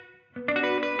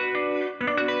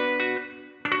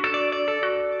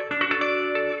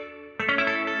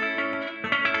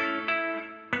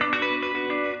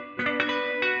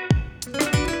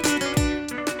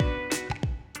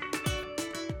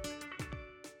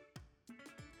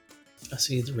I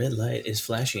see the red light is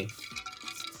flashing.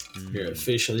 You're Mm.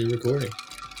 officially recording.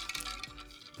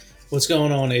 What's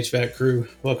going on, HVAC crew?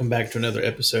 Welcome back to another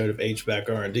episode of HVAC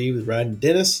R&D with Ryden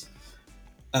Dennis.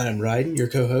 I'm Ryden, your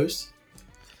co-host.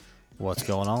 What's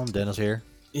going on? Dennis here.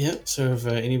 Yep, so if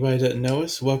anybody doesn't know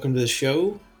us, welcome to the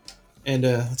show. And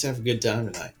let's have a good time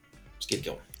tonight. Let's get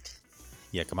going.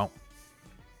 Yeah, come on.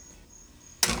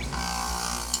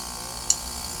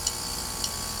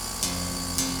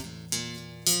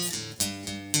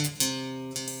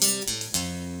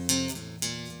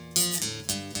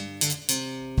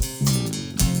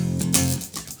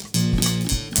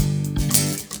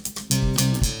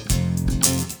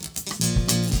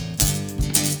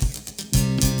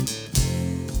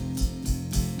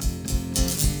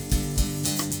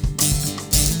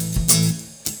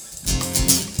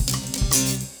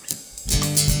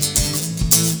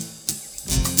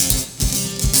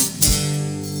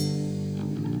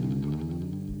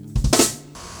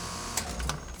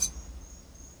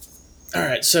 All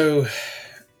right, so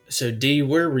D,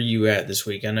 where were you at this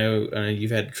week? I know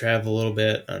you've had to travel a little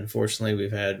bit. Unfortunately,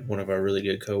 we've had one of our really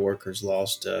good coworkers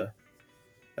lost a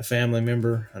family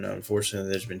member. I know,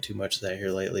 unfortunately, there's been too much of that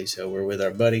here lately. So we're with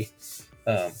our buddy.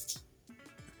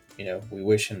 We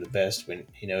wish him the best when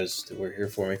he knows that we're here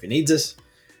for him if he needs us.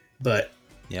 But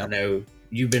I know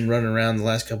you've been running around the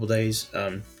last couple of days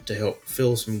to help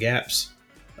fill some gaps.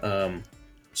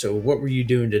 So what were you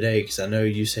doing today? Because I know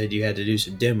you said you had to do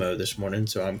some demo this morning.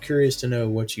 So I'm curious to know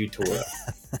what you tore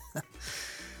up.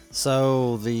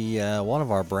 So the one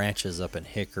of our branches up in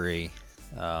Hickory,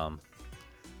 like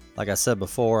I said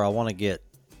before, I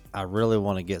really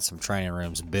want to get some training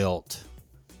rooms built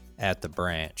at the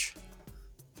branch.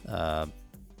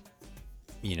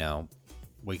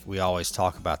 We always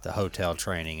talk about the hotel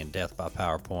training and death by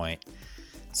PowerPoint.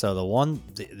 So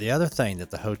the other thing that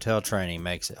the hotel training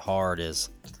makes it hard is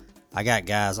I got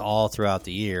guys all throughout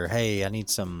the year. Hey, I need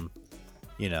some,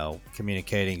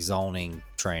 communicating zoning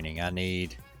training.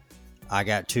 I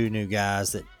got 2 new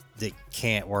guys that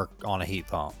can't work on a heat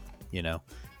pump,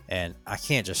 and I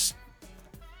can't just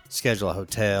schedule a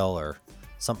hotel or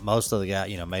most of the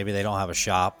guys, maybe they don't have a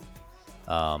shop.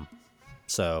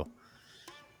 So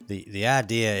the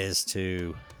idea is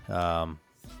to,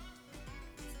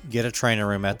 get a training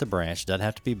room at the branch. Doesn't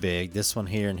have to be big. This one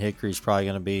here in Hickory is probably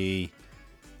going to be,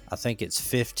 I think it's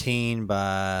 15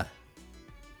 by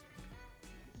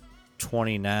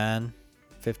 29,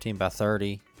 15 by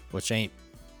 30,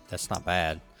 that's not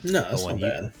bad. No, that's not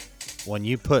bad. When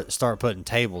you start putting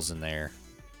tables in there,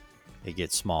 it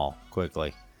gets small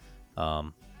quickly.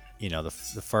 The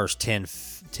first 10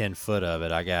 foot of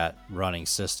it, I got running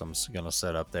systems going to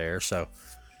set up there. So,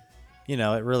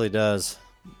 it really does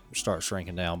start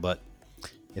shrinking down. But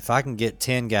if I can get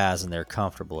 10 guys in there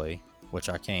comfortably, which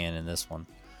I can in this one,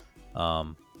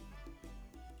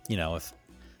 if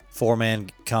 4-man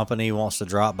company wants to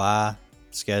drop by,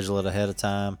 schedule it ahead of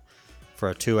time for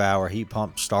a 2-hour heat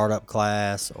pump startup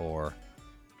class or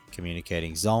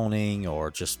communicating zoning or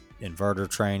just inverter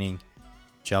training,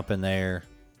 jump in there,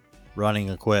 running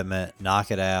equipment,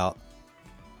 knock it out,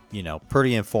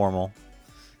 pretty informal.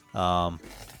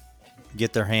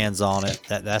 Get their hands on it.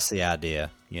 That's the idea,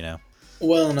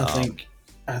 Well, and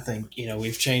I think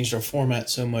we've changed our format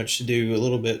so much to do a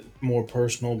little bit more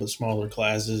personal but smaller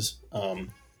classes. A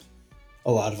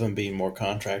lot of them being more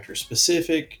contractor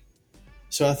specific.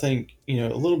 So I think a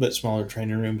little bit smaller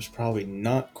training room is probably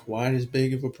not quite as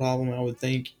big of a problem, I would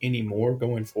think, anymore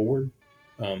going forward.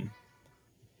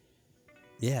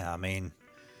 Yeah,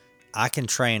 I can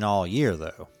train all year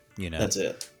though. That's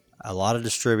it. A lot of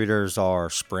distributors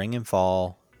are spring and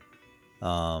fall.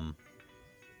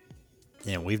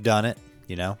 We've done it.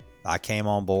 I came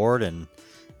on board and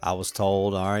I was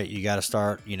told, all right, you got to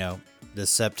start,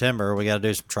 this September, we got to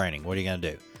do some training. What are you going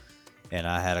to do? And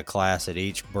I had a class at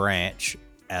each branch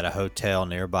at a hotel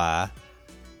nearby.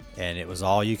 And it was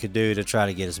all you could do to try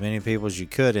to get as many people as you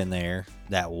could in there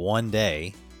that one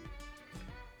day.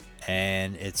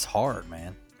 And it's hard,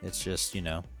 man. It's just,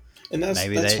 and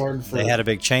that's hard for. They had a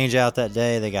big change out that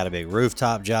day. They got a big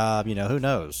rooftop job. Who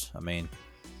knows?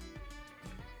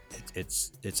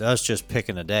 It's us just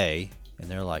picking a day, and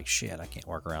they're like, shit, I can't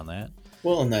work around that.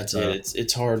 Well, and that's it.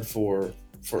 It's hard for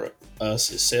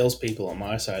us as salespeople on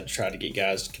my side to try to get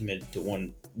guys committed to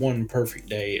one perfect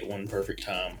day at one perfect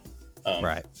time.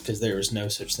 Right. Because there is no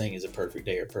such thing as a perfect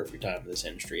day or perfect time in this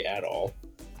industry at all.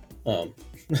 No.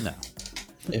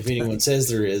 If anyone says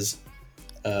there is,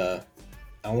 I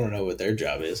want to know what their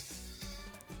job is.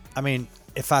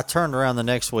 If I turned around the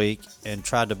next week and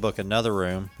tried to book another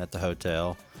room at the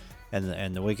hotel,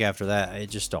 and the week after that, it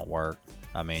just don't work.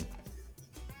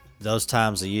 those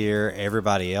times a year,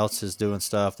 everybody else is doing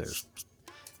stuff.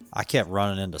 I kept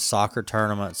running into soccer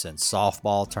tournaments and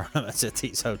softball tournaments at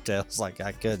these hotels. Like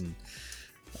I couldn't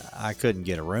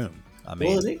get a room. I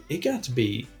mean, well,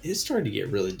 it started to get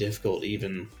really difficult,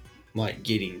 even like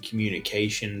getting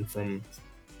communication from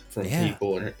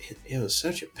people, and it was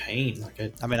such a pain. Like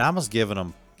I was giving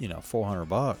them,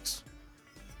 $400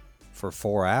 for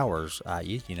 4 hours.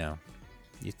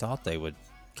 You thought they would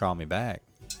call me back.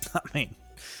 I mean,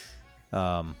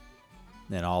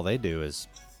 and all they do is,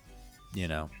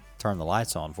 turn the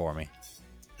lights on for me.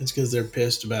 It's because they're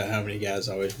pissed about how many guys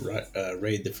always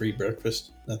raid the free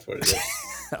breakfast. That's what it is.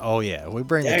 Oh yeah, we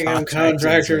bring the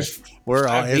contractors. We're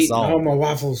all my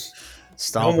waffles,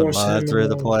 stomping mud through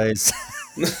the place.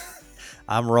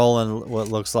 I'm rolling what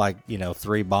looks like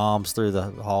 3 bombs through the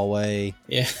hallway.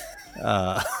 Yeah.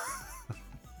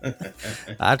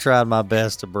 I tried my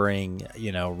best to bring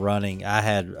running. I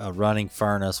had a running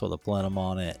furnace with a plenum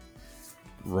on it,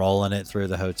 rolling it through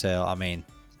the hotel. I mean,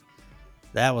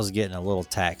 that was getting a little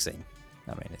taxing.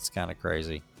 I mean, it's kind of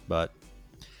crazy, but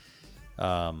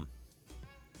at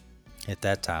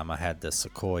that time I had the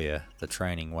Sequoia, the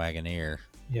training Wagoneer.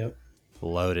 Yep.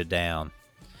 Loaded down.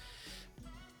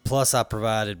 Plus I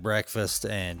provided breakfast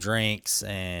and drinks,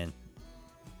 and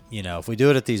if we do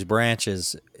it at these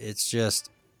branches, it's just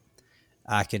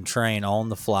I can train on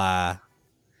the fly,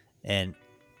 and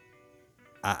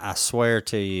I swear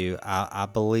to you, I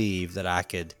believe that I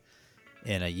could,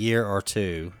 in a year or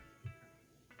two,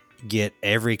 get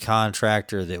every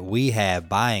contractor that we have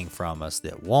buying from us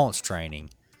that wants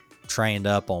training trained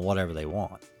up on whatever they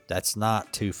want. That's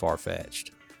not too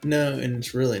far-fetched. No, and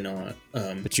it's really not.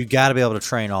 But you got to be able to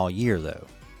train all year, though.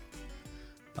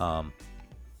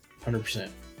 100%.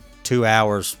 2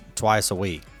 hours twice a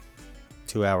week.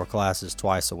 2-hour classes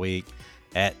twice a week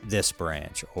at this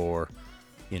branch, or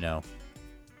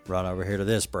run over here to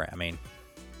this branch. I mean,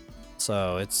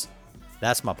 so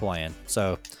that's my plan.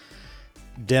 So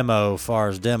far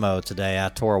as demo today, I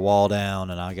tore a wall down,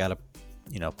 and I got to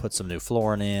put some new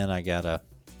flooring in. I got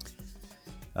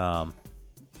to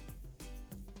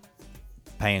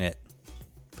paint it,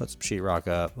 put some sheetrock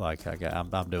up. Like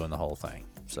I'm doing the whole thing.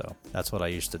 So that's what I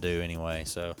used to do anyway.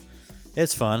 So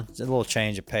it's fun. It's a little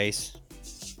change of pace.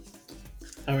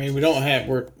 I mean, we don't have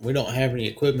any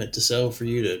equipment to sell for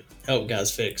you to help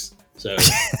guys fix. So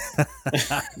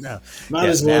no. Might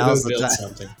as well go build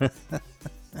something.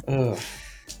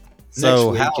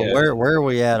 So where are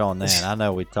we at on that? I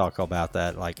know we talk about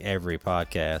that like every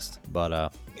podcast,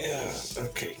 but yeah,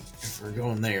 okay. If we're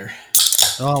going there.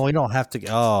 Oh, we don't have to.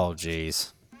 Oh,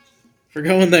 geez. If we're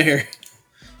going there.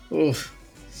 Oof.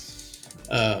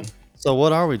 So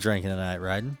what are we drinking tonight,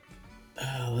 Ryden?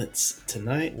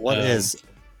 Tonight. What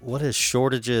is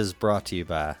Shortages brought to you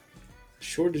by?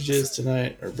 Shortages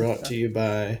tonight are brought to you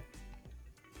by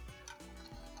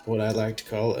what I like to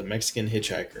call a Mexican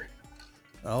hitchhiker.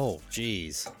 Oh,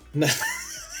 geez. Nice.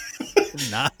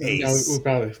 No, we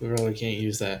probably can't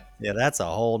use that. Yeah, that's a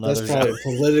whole nother. That's probably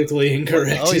politically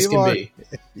incorrect as can be.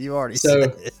 You already said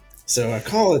it. So I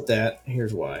call it that.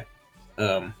 Here's why.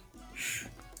 I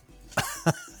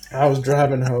was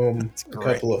driving home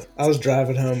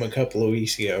a couple of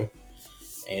weeks ago,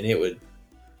 and it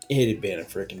had been a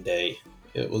freaking day.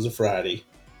 It was a Friday,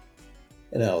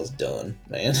 and I was done,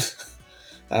 man.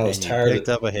 I was tired. You picked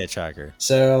up a hitchhiker.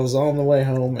 So I was on the way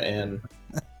home, and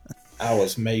I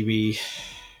was maybe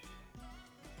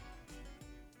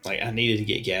I needed to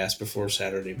get gas before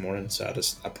Saturday morning, so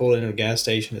I pulled into a gas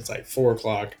station. It's like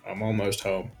 4:00. I'm almost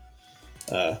home.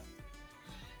 Go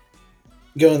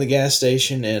in the gas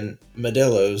station, and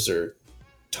Modelo's or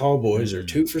tall boys are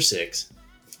 2 for $6.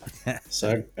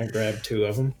 So I grabbed 2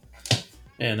 of them,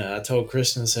 and I told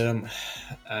Kristen, I said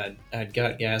I'd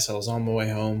got gas. I was on my way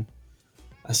home.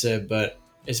 I said, but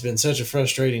it's been such a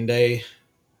frustrating day.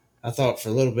 I thought for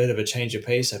a little bit of a change of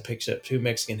pace, I picked up 2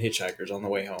 Mexican hitchhikers on the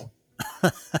way home.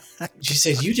 She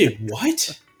said, "You did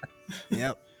what?"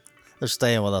 Yep. They're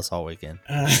staying with us all weekend.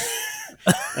 I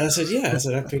said, "Yeah." I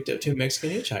said, "I picked up 2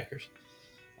 Mexican hitchhikers."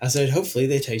 I said, "Hopefully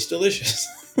they taste delicious."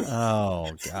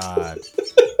 Oh, God.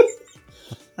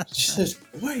 She says,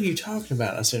 "What are you talking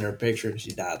about?" I sent her a picture, and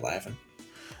she died laughing.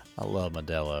 I love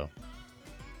Modelo.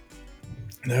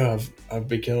 No, I've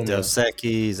become Dos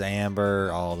Equis,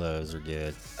 Amber, all those are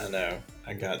good. I know.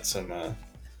 I got some.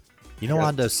 You know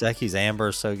why Dos Equis Amber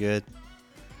is so good?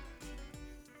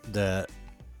 The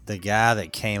guy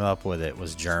that came up with it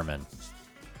was German,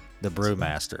 the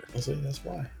brewmaster. I see, that's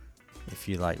why. If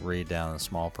you read down the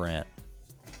small print,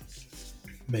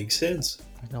 makes sense.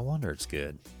 No wonder it's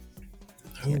good.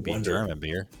 It'd be German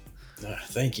beer.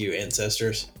 Thank you,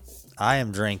 ancestors. I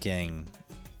am drinking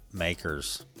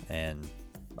Makers and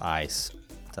ice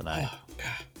tonight. Oh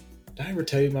God, did I ever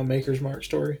tell you my Maker's Mark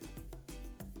story?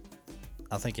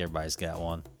 I think everybody's got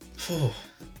one. Oh,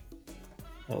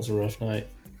 that was a rough night.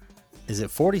 Is it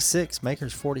 46?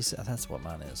 Maker's 46? That's what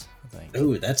mine is, I think.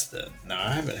 Oh, no,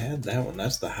 I haven't had that one.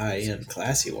 That's the high end,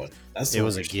 classy one. It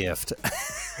was a gift.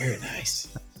 Very nice.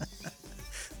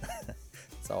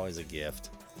 It's always a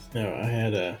gift. No, I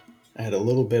had a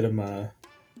little bit of my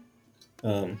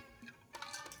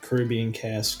Caribbean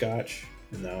cast scotch,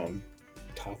 and now I'm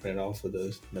topping it off with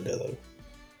those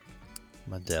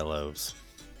Modelo's.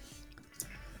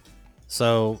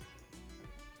 So,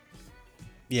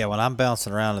 yeah, when I'm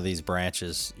bouncing around to these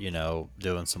branches,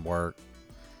 doing some work,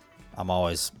 I'm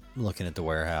always looking at the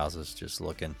warehouses, just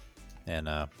looking. And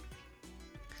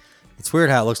it's weird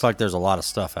how it looks like there's a lot of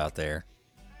stuff out there.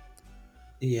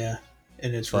 Yeah,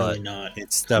 and it's really not.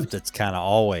 It's stuff that's kind of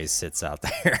always sits out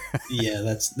there. Yeah,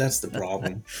 that's the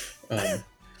problem.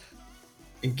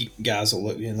 Guys will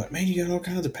look and like, man, you got all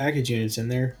kinds of package units in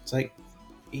there. It's like,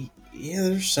 yeah,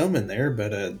 there's some in there,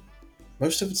 but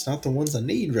most of it's not the ones I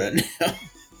need right now.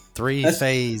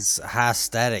 3-phase high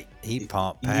static heat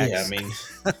pump packs. Yeah, I mean,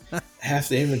 half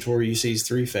the inventory you see is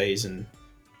 3-phase, and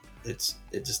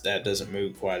that doesn't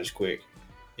move quite as quick.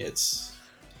 It's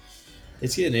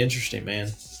getting interesting,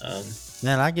 man.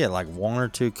 Man, I get like 1 or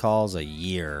 2 calls a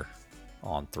year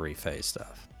on 3-phase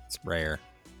stuff. It's rare.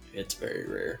 It's very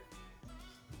rare.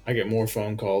 I get more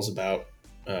phone calls about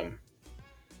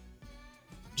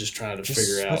just trying to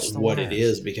figure out what it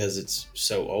is because it's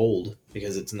so old,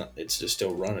 because it's just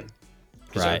still running.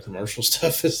 Because our commercial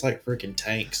stuff is like freaking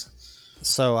tanks.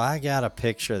 So I got a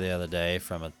picture the other day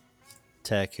from a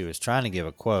tech who was trying to give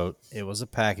a quote. It was a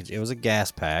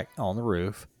gas pack on the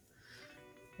roof,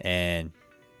 and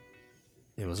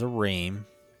it was a ream,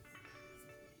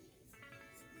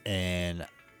 and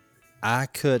I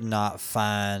could not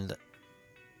find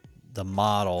the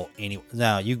model anywhere.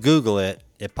 Now you Google it,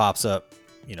 it pops up,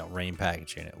 ream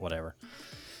package unit, whatever.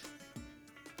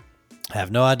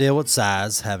 Have no idea what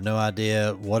size, have no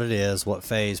idea what it is, what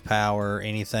phase, power,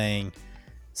 anything.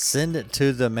 Send it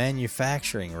to the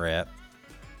manufacturing rep,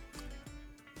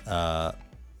 the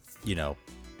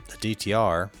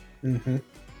DTR. Mm-hmm.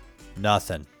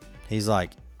 Nothing. He's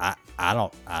like, I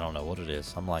don't know what it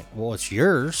is. I'm like, well, it's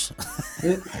yours.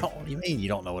 What do you mean you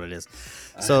don't know what it is?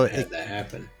 So I had that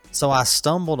happen. So I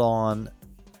stumbled on,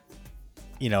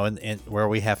 in where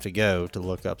we have to go to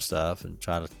look up stuff and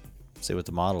try to see what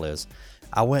the model is.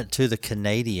 I went to the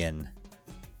Canadian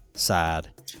side.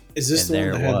 Is this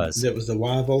the one that was the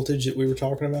Y voltage that we were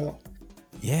talking about?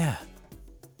 Yeah.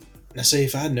 Now, see,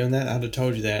 if I'd known that, I'd have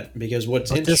told you that, because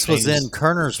this was in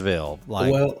Kernersville.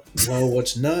 Well,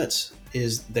 what's nuts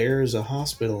is there's a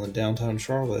hospital in downtown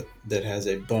Charlotte that has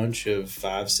a bunch of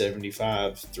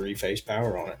 575 3-phase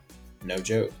power on it. No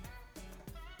joke.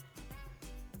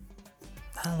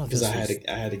 I don't know, because I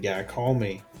had a guy call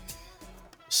me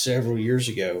several years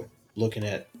ago looking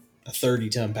at a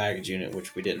 30-ton package unit,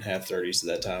 which we didn't have 30s at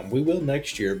that time. We will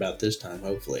next year about this time,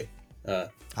 hopefully. I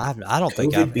don't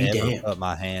think I've ever put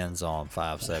my hands on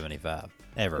 575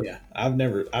 ever. Yeah, I've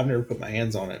never put my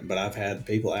hands on it, but I've had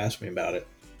people ask me about it.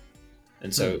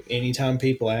 And so anytime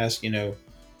people ask, I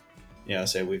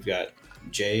say we've got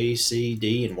J, C,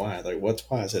 D, and Y. Like, what's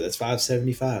Y? I said, that's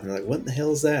 575. And they're like, what the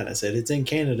hell is that? I said, it's in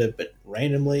Canada, but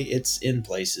randomly it's in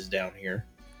places down here.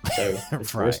 So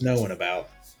it's worth knowing about.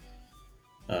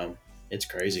 It's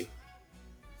crazy.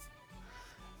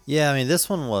 Yeah, I mean, this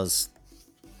one was,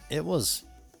 it was,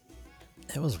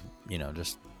 just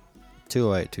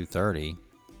 208, 230.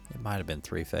 It might have been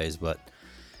 3-phase, but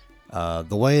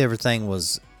the way everything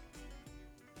was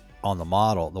on the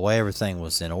model, the way everything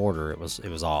was in order, it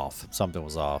was off. Something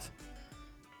was off.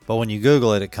 But when you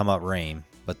Google it, it come up ream.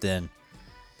 But then,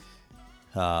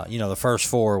 the first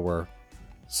 4 were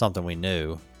something we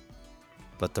knew,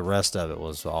 but the rest of it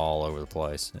was all over the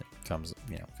place. It come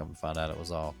to find out it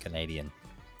was all Canadian.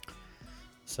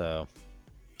 So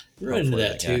we run into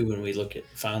that too when we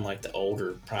find like the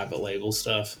older private label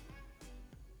stuff.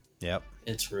 Yep.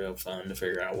 It's real fun to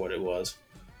figure out what it was.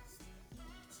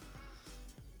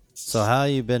 So how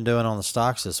you been doing on the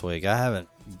stocks this week? I haven't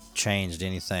changed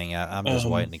anything. I'm just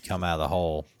waiting to come out of the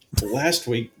hole. Last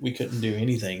week we couldn't do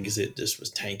anything because it just was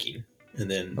tanking,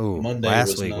 and then Monday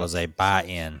last week was a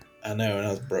buy-in. I know, and I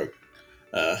was broke.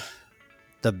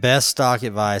 The best stock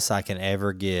advice I can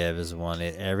ever give is when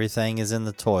everything is in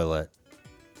the toilet.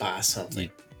 Buy something.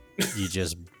 You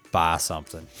just buy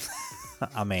something.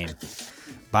 I mean,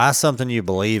 buy something you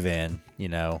believe in.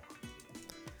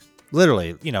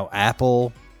 Literally,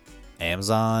 Apple,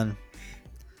 Amazon,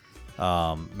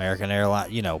 American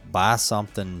Airlines, buy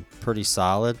something pretty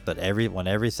solid. But when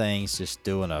everything's just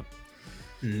doing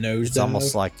it's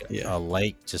almost Nosedive. like Yeah. a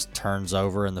lake just turns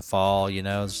over in the fall.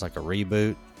 It's like a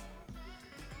reboot.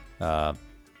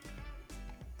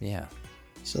 Yeah.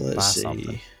 So let's Buy see.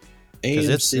 something.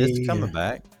 Because it's coming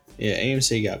back. Yeah,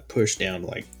 AMC got pushed down to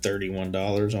like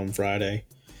 $31 on Friday.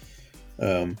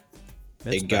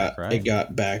 It's back, right? It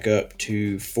got back up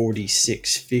to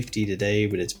 $46.50 today,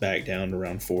 but it's back down to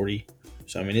around 40.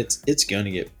 So I mean, it's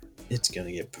gonna get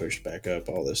pushed back up.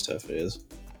 All this stuff is.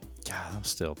 God, I'm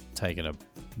still taking a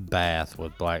bath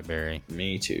with BlackBerry.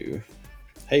 Me too.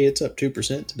 Hey, it's up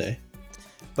 2% today.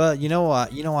 But you know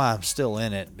what? You know why I'm still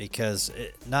in it? Because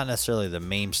not necessarily the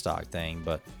meme stock thing,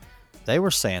 but they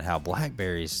were saying how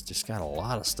BlackBerry's just got a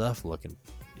lot of stuff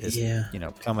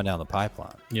coming down the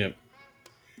pipeline. Yep.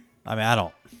 I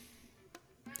mean,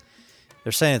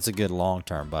 they're saying it's a good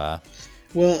long-term buy.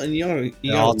 Well, and you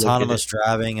autonomous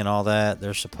driving and all that,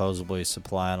 they're supposedly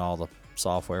supplying all the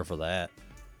software for that.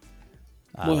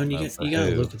 Well, and you got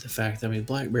to look at the fact that, I mean,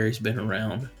 BlackBerry's been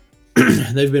around.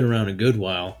 They've been around a good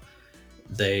while.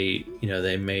 They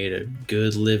made a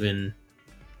good living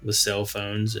with cell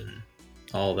phones and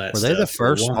all that stuff. Were they the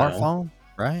first smartphone,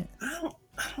 right? I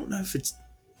don't know if it's...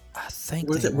 I think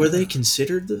were they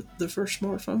considered the first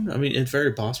smartphone? I mean, it's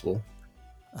very possible.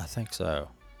 I think so.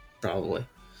 Probably.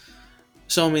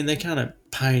 So, I mean, they kind of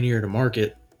pioneered a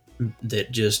market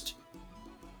that just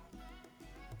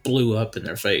blew up in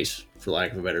their face, for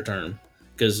lack of a better term.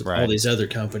 Because all these other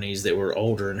companies that were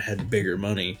older and had bigger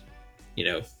money,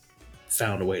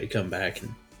 found a way to come back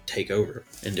and take over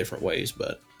in different ways.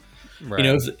 But,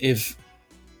 if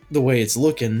the way it's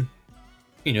looking,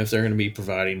 if they're going to be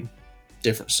providing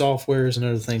different softwares and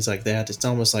other things like that, it's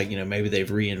almost like, maybe they've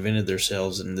reinvented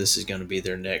themselves and this is going to be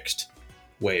their next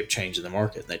way of changing the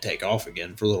market. And they take off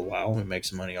again for a little while and make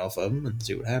some money off of them and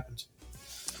see what happens.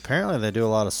 Apparently they do a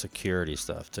lot of security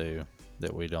stuff too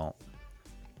that we don't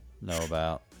know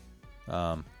about.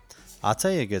 I'll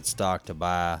tell you a good stock to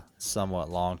buy somewhat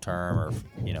long term,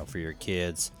 or for your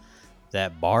kids.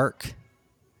 That Bark,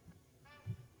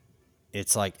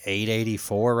 it's like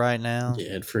 $8.84 right now.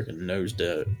 Yeah, it freaking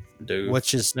nosedived.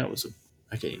 Which is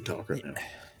I can't even talk right now.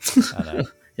 I know.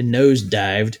 It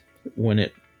nosedived when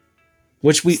it,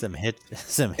 which we some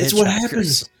it's what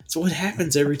happens. It's what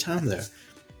happens every time though.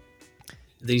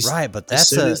 But that's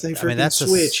that's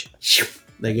switch.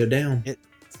 They go down.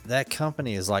 That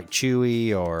company is like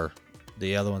Chewy or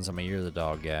the other ones. I mean, you're the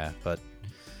dog guy, but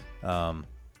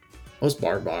what's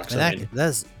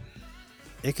BarkBox?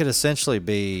 It could essentially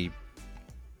be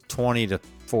 $20 to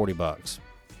 $40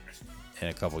 in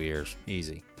a couple years,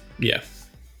 easy. Yeah.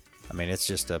 I mean, it's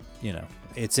just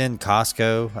it's in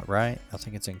Costco, right? I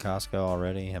think it's in Costco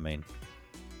already. I mean,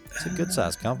 it's a good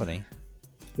sized company.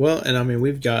 Well, and I mean,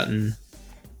 we've bought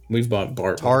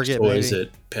BarkBox Target toys maybe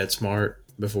at PetSmart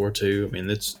before too. I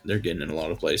mean, they're getting in a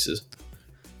lot of places,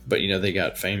 but they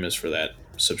got famous for that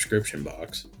subscription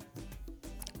box.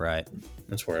 Right.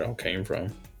 That's where it all came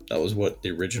from. That was what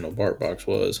the original BarkBox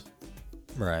was.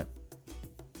 Right.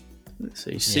 Let's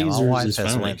see. Caesars my wife is has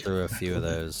finally went through a few of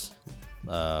those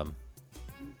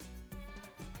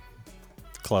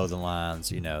clothing lines.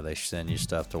 They send you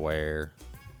stuff to wear.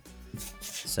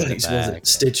 Send it back.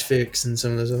 Stitch Fix and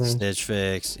some of those other ones. Stitch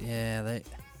Fix. Yeah,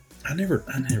 I never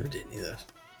did any of those.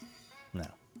 No.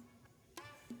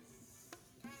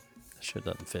 That shit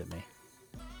doesn't fit me.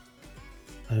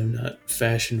 I'm not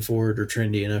fashion forward or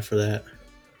trendy enough for that.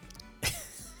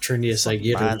 Trendiest I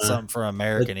get. Buying something for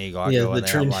American Eagle. I go in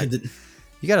there. I'm like,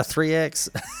 you got a 3X?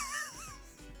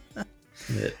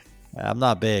 Yeah. I'm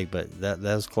not big, but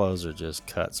those clothes are just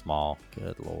cut small.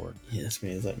 Good Lord. Yes,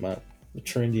 man. It's like the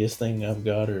trendiest thing I've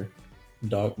got are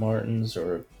Doc Martens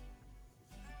or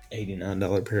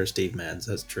 $89 pair of Steve Maddens.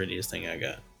 That's the trendiest thing I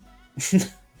got.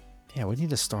 Yeah, we need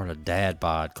to start a dad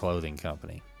bod clothing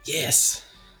company. Yes.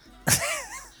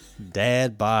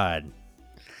 Dad bod.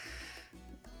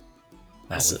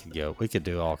 We could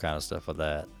do all kind of stuff with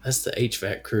that. That's the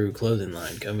HVAC Crew clothing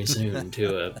line coming soon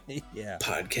to a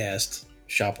podcast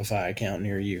Shopify account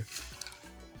near you.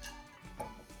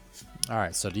 All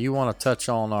right. So, do you want to touch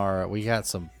on we got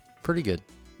some pretty good.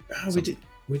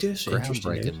 We do some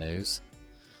groundbreaking news.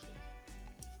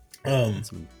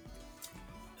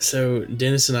 So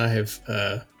Dennis and I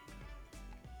have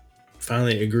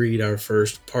finally agreed our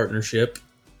first partnership.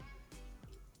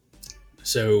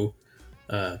 So,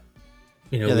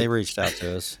 they reached out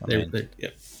to us.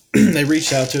 They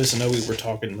reached out to us. I know we were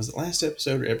talking, was it last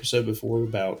episode or episode before,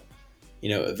 about,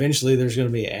 eventually there's going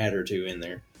to be an ad or two in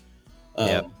there.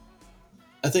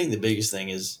 I think the biggest thing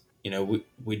is,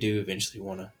 we do eventually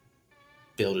want to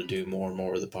be able to do more and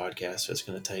more of the podcast. So it's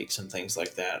going to take some things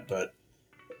like that. But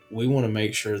we want to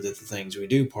make sure that the things we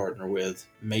do partner with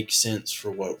make sense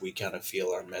for what we kind of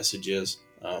feel our message is.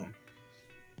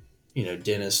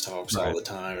 Dennis talks all the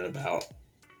time about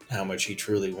how much he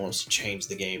truly wants to change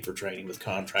the game for training with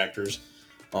contractors.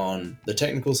 On the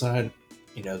technical side,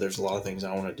 there's a lot of things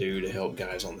I want to do to help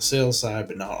guys on the sales side,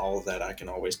 but not all of that I can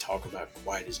always talk about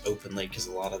quite as openly, because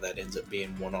a lot of that ends up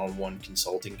being one-on-one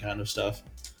consulting kind of stuff,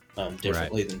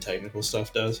 differently than technical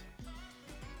stuff does.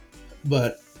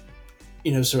 But,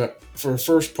 so for a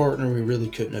first partner, we really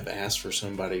couldn't have asked for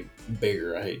somebody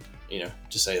bigger. I hate,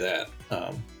 to say that.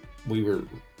 We were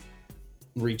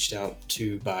reached out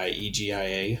to by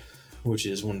EGIA, which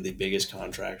is one of the biggest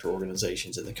contractor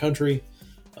organizations in the country.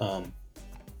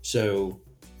 So,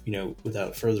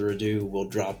 without further ado, we'll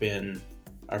drop in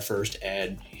our first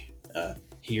ad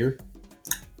here,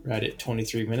 right at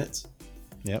 23 minutes.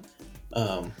 Yep.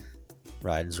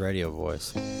 Ryden's radio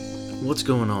voice. What's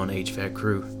going on, HVAC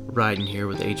crew? Ryden here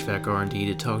with HVAC R&D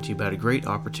to talk to you about a great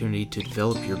opportunity to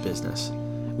develop your business.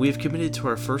 We have committed to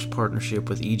our first partnership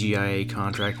with EGIA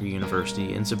Contractor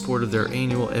University in support of their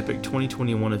annual EPIC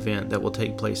 2021 event that will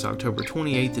take place October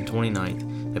 28th and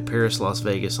 29th at Paris, Las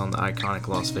Vegas on the iconic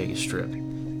Las Vegas Strip.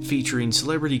 Featuring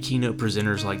celebrity keynote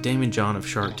presenters like Damon John of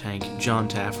Shark Tank, John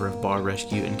Taffer of Bar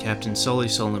Rescue, and Captain Sully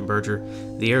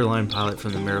Sullenberger, the airline pilot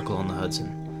from the Miracle on the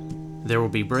Hudson. There will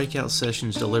be breakout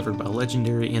sessions delivered by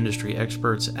legendary industry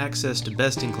experts, access to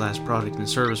best-in-class product and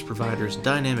service providers,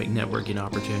 dynamic networking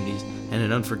opportunities, and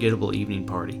an unforgettable evening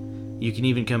party. You can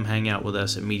even come hang out with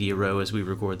us at Media Row as we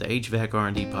record the HVAC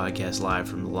R&D podcast live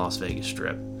from the Las Vegas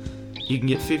Strip. You can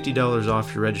get $50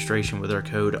 off your registration with our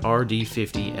code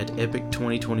RD50 at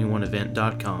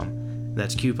epic2021event.com.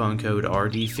 That's coupon code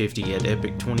RD50 at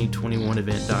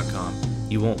epic2021event.com.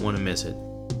 You won't want to miss it.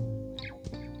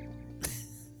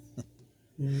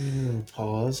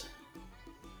 Pause.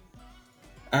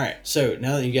 All right, so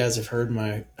now that you guys have heard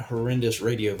my horrendous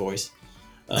radio voice,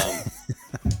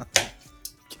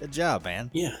 good job,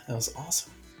 man. Yeah, that was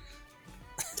awesome.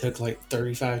 Took like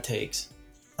 35 takes.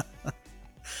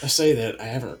 I say that I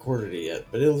haven't recorded it yet,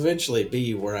 but it'll eventually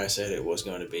be where I said it was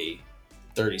going to be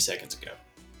 30 seconds ago.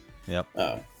 Yep.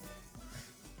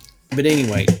 But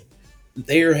anyway,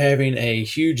 they are having a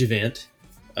huge event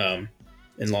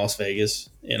in Las Vegas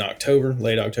in October,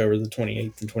 late October, the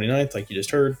 28th and 29th, like you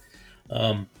just heard.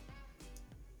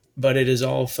 But it is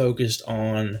all focused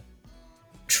on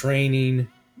training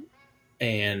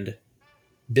and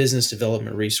business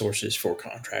development resources for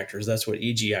contractors. That's what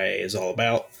EGIA is all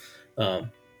about.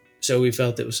 So we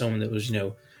felt it was someone that was,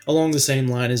 along the same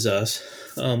line as us,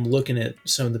 looking at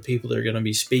some of the people that are going to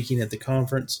be speaking at the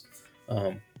conference.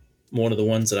 One of the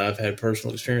ones that I've had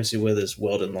personal experience with is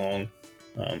Weldon Long.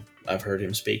 I've heard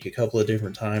him speak a couple of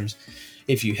different times.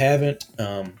 If you haven't,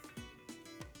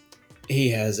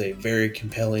 he has a very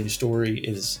compelling story. It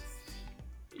is,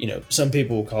 some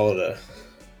people will call it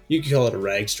you could call it a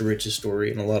rags to riches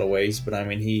story in a lot of ways, but I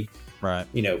mean, he had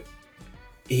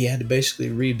to basically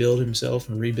rebuild himself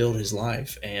and rebuild his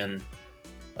life. And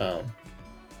an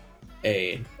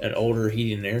older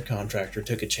heating and air contractor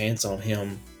took a chance on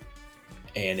him,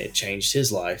 and it changed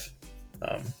his life.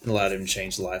 Allowed him to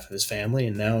change the life of his family.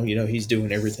 And now, he's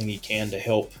doing everything he can to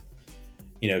help,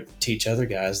 teach other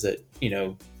guys that,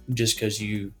 just because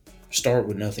you start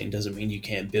with nothing doesn't mean you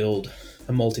can't build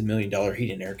a multi-million-dollar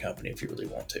heating and air company if you really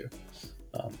want to.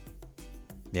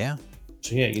 Yeah.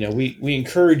 So yeah, we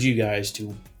encourage you guys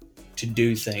to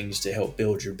do things to help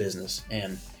build your business.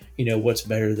 And, what's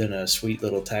better than a sweet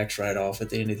little tax write-off at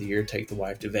the end of the year, take the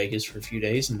wife to Vegas for a few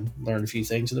days and learn a few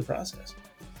things in the process.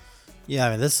 Yeah,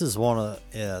 I mean, this is one of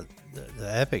the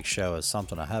Epic show is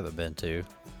something I haven't been to.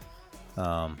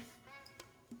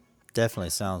 Definitely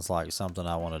sounds like something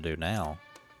I want to do now.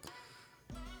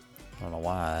 I don't know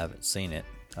why I haven't seen it.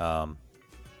 The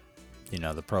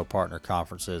pro partner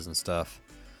conferences and stuff.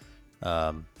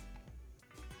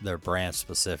 They're brand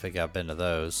specific. I've been to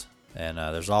those, and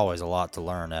there's always a lot to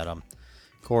learn at them.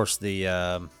 Of course,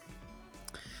 the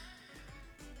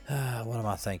what am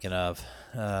I thinking of?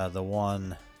 The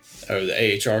one. Oh, the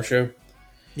AHR show?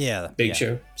 Yeah. Big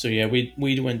show. So, yeah,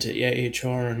 we went to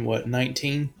AHR in,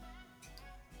 19?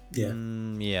 Yeah.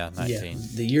 19. Yeah,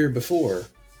 the year before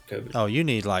COVID. Oh, you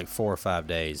need like 4 or 5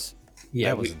 days. Yeah,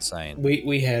 that was insane.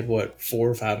 We had, 4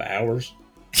 or 5 hours?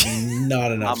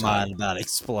 Not enough time. My mind about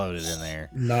exploded in there.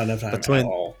 Not enough time at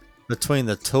all. Between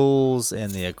the tools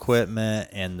and the equipment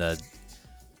and the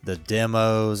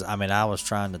demos, I mean, I was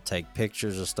trying to take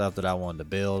pictures of stuff that I wanted to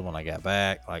build when I got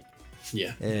back. Like,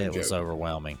 yeah, it was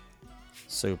overwhelming,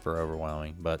 super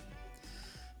overwhelming. But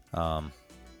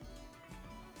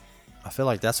I feel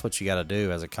like that's what you got to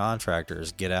do as a contractor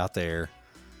is get out there.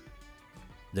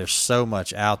 There's so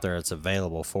much out there that's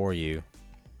available for you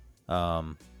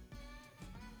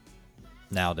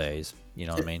nowadays. You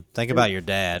know what I mean? Think about your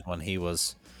dad when he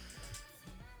was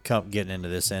getting into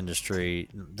this industry.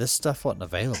 This stuff wasn't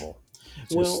available.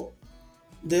 Well,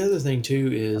 the other thing too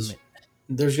is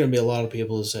there's going to be a lot of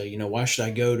people who say, why should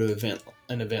I go to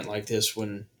an event like this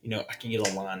when, I can get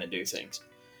online and do things.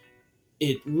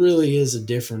 It really is a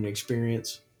different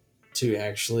experience to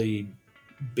actually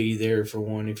be there for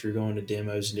one if you're going to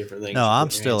demos and different things. No, I'm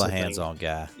still a hands-on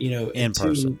guy. In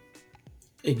person.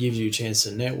 It gives you a chance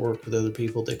to network with other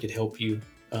people that could help you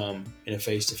in a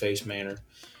face-to-face manner.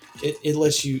 It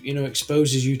lets you,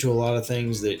 exposes you to a lot of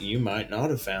things that you might not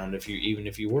have found if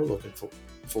you were looking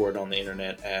for it on the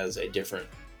internet as a different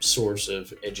source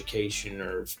of education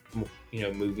or,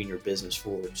 moving your business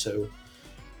forward. So,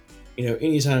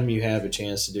 anytime you have a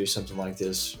chance to do something like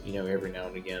this, every now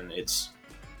and again, it's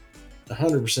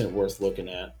 100% worth looking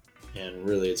at, and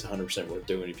really it's 100% worth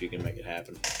doing if you can make it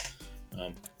happen.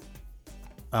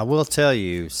 I will tell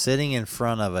you, sitting in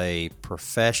front of a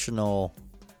professional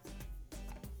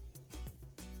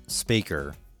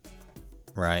speaker,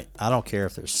 right? I don't care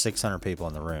if there's 600 people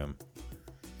in the room.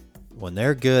 When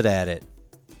they're good at it,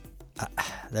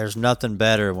 there's nothing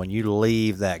better when you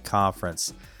leave that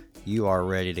conference, you are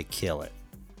ready to kill it.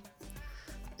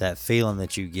 That feeling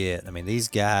that you get. I mean, these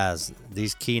guys,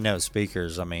 these keynote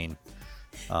speakers, I mean,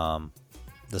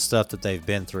 the stuff that they've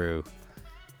been through.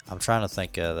 I'm trying to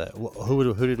think of that.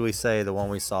 Who did we say the one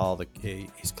we saw?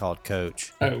 He's called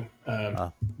Coach.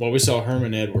 We saw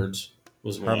Herman Edwards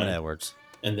was one. Herman Edwards.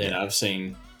 And then I've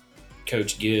seen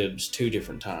Coach Gibbs 2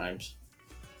 different times.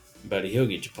 Buddy, he'll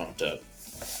get you pumped up.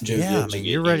 Joe Gibbs, I mean,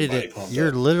 you're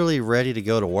literally ready to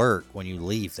go to work when you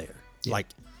leave there. Yeah. Like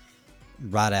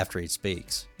right after he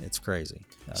speaks. It's crazy.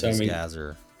 These guys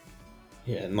are.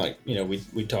 Yeah, and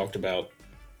we talked about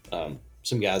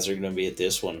some guys that are going to be at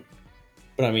this one.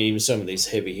 But I mean, even some of these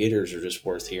heavy hitters are just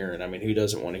worth hearing. I mean, who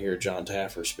doesn't want to hear John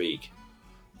Taffer speak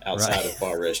outside of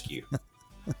Bar Rescue?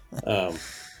 Who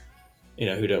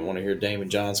doesn't want to hear Damon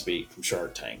John speak from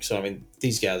Shark Tank? So, I mean,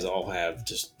 these guys all have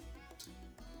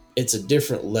it's a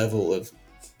different level of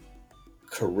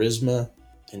charisma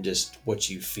and just what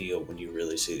you feel when you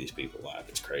really see these people live.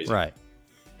 It's crazy. Right.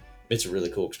 It's a really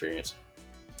cool experience.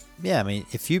 Yeah, I mean,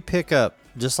 if you pick up,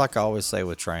 just like I always say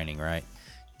with training, right?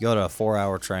 You go to a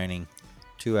 4-hour training,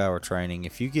 2-hour training.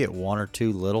 If you get 1 or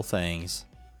 2 little things,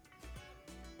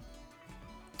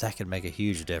 that could make a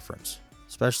huge difference.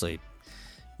 Especially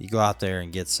you go out there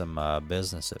and get some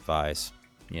business advice,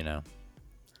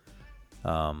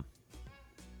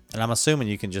 and I'm assuming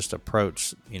you can just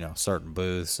approach, certain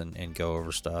booths and go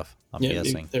over stuff. I'm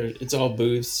guessing. It's all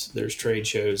booths. There's trade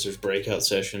shows. There's breakout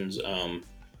sessions.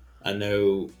 I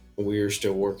know we're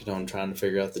still working on trying to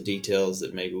figure out the details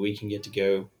that maybe we can get to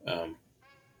go.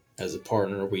 As a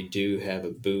partner, we do have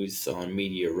a booth on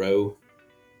Media Row.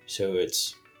 So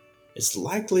it's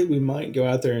likely we might go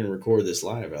out there and record this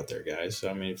live out there, guys. So,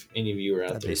 I mean, if any of you are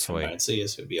out there come by and see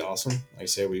us, it would be awesome. Like I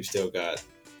said, we've still got,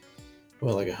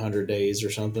 100 days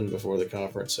or something before the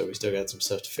conference. So we still got some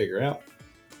stuff to figure out.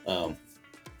 But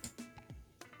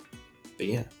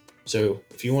yeah. So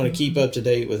if you want to keep up to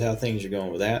date with how things are going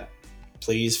with that,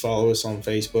 please follow us on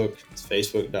Facebook. It's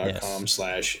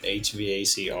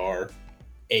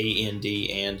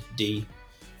facebook.com/HVACRAND&D.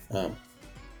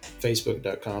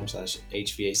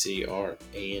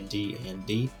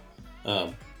 Facebook.com/HVACRAND&D.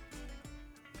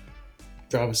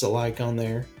 Drop us a like on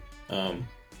there. I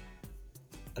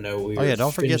know we.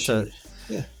 Don't forget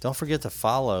to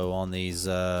follow on these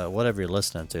whatever you're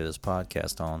listening to this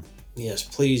podcast on. Yes,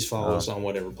 please follow us on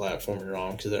whatever platform you're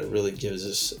on, because that really gives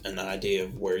us an idea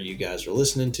of where you guys are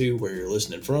listening to, where you're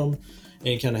listening from, and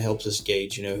it kind of helps us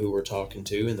gauge, who we're talking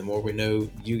to. And the more we know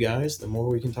you guys, the more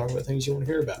we can talk about things you want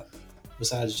to hear about.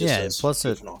 Besides just and plus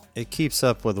it keeps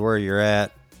up with where you're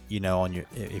at. On your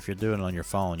if you're doing it on your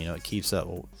phone, it keeps up.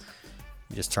 You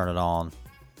just turn it on.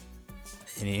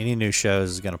 Any new shows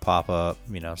is going to pop up,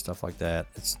 stuff like that.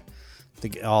 It's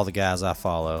all the guys I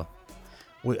follow.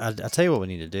 I tell you what we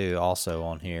need to do also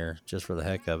on here, just for the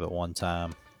heck of it, one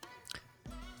time.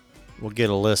 We'll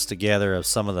get a list together of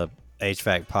some of the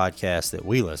HVAC podcasts that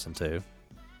we listen to.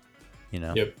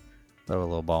 Yep. Throw a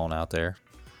little bone out there.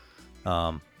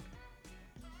 Like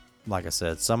I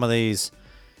said, some of the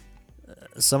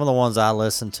ones I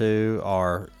listen to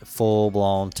are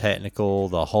full-blown technical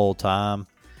the whole time.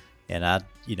 And I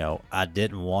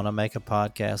didn't want to make a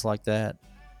podcast like that.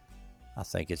 I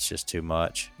think it's just too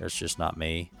much. It's just not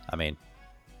me. I mean,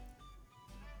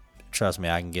 trust me,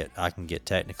 I can get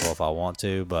technical if I want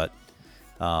to, but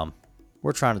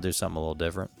we're trying to do something a little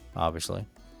different, obviously.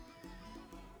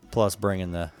 Plus,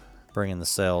 bringing the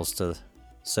sales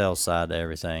side to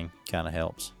everything kind of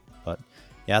helps. But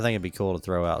yeah, I think it'd be cool to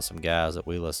throw out some guys that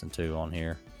we listen to on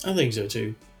here. I think so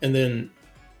too. And then,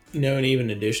 and even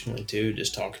additionally too,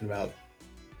 just talking about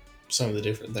some of the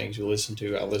different things we listen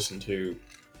to. I listen to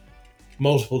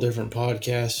multiple different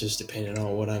podcasts, just depending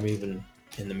on what I'm even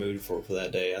in the mood for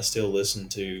that day. I still listen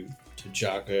to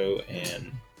Jocko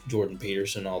and Jordan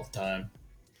Peterson all the time.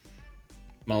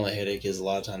 My only headache is a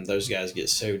lot of times those guys get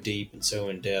so deep and so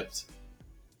in depth.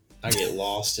 I get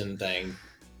lost in thing.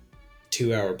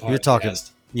 2-hour podcast. You're talking,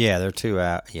 yeah, they're 2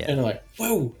 hours. Yeah, and I'm like,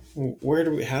 whoa,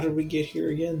 how did we get here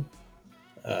again?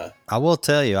 I will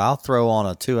tell you, I'll throw on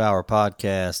a 2-hour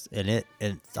podcast, and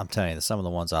I'm telling you, some of the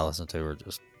ones I listen to are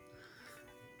just.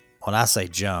 When I say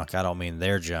junk, I don't mean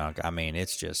they're junk. I mean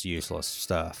it's just useless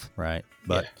stuff, right?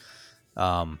 But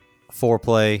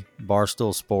foreplay,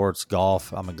 Barstool Sports,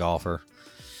 golf. I'm a golfer.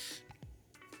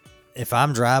 If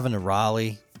I'm driving to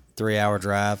Raleigh, 3-hour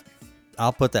drive,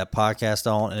 I'll put that podcast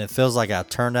on, and it feels like I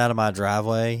turned out of my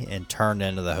driveway and turned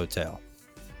into the hotel.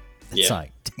 It's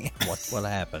like, damn, what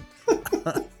happened?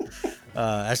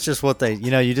 That's just what they,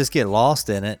 you just get lost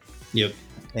in it. Yep.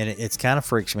 And it's kind of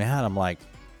freaks me out. I'm like,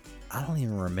 I don't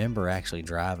even remember actually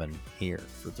driving here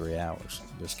for 3 hours.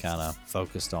 Just kind of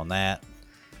focused on that.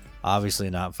 Obviously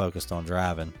not focused on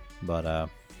driving, but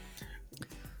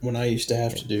when I used to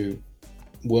have to do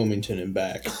Wilmington and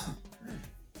back,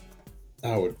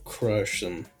 I would crush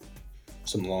some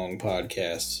long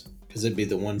podcasts because it'd be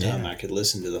the one time I could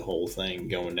listen to the whole thing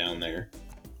going down there.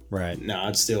 Right. Now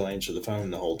I'd still answer the phone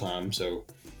the whole time, so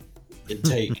it'd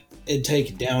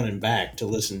take down and back to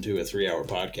listen to a 3-hour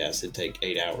podcast. It'd take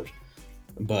 8 hours.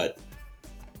 But,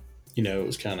 it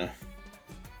was kind of,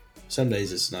 some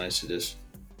days it's nice to just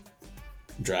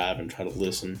drive and try to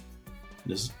listen.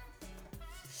 Just.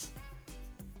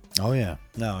 Oh yeah.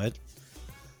 No,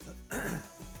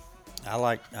 I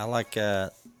like,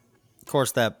 of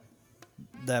course that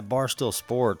Barstool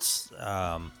Sports,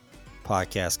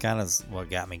 podcast kind of is what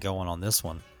got me going on this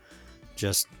one.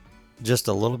 Just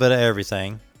a little bit of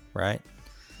everything, right?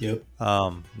 Yep.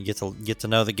 You get to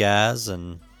know the guys,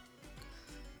 and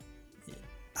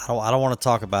I don't want to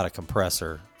talk about a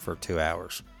compressor for 2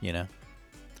 hours. I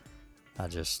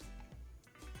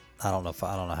don't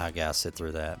know how guys sit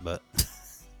through that, but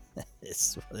it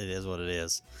is what it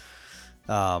is.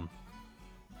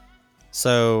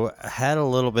 So I had a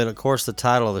little bit, of course, the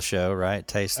title of the show, right?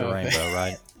 Taste the Rainbow,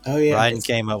 right? Oh yeah. Ryden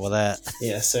came up with that.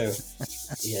 Yeah. So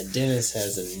Dennis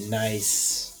has a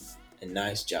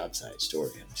nice job site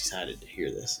story. I'm excited to hear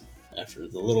this after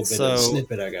the little bit of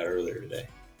snippet I got earlier today.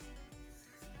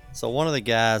 So one of the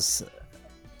guys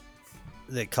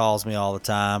that calls me all the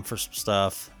time for some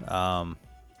stuff,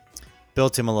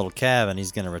 built him a little cabin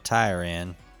he's going to retire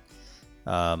in,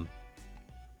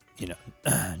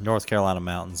 North Carolina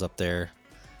mountains up there.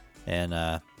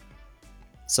 And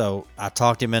so I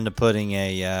talked him into putting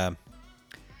a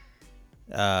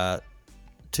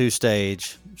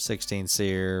 2-stage 16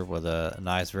 SEER with a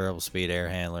nice variable speed air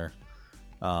handler.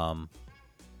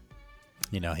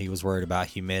 He was worried about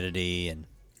humidity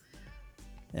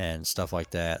and stuff like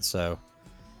that. So,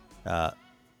 I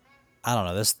don't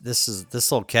know.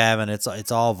 This little cabin.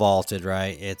 It's all vaulted,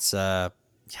 right? It's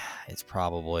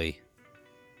probably,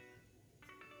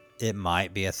 it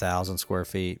might be 1,000 square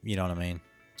feet. You know what I mean?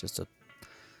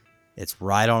 It's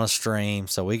right on a stream.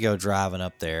 So we go driving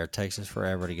up there. It takes us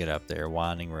forever to get up there,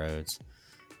 winding roads.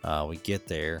 We get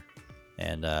there,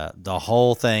 and the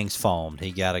whole thing's foamed.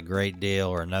 He got a great deal,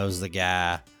 or knows the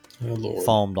guy. Oh, Lord.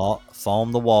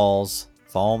 Foamed the walls,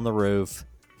 foamed the roof.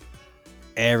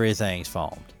 Everything's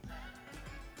foamed.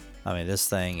 I mean, this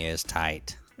thing is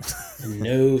tight.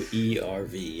 No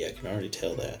ERV. I can already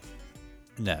tell that.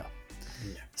 No.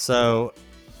 So,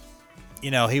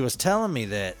 he was telling me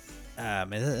that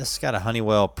it's got a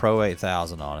Honeywell Pro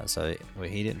 8000 on it, so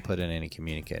he didn't put in any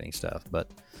communicating stuff. But,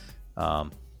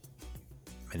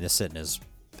 this sitting in his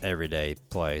everyday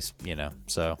place,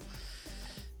 So,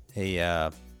 he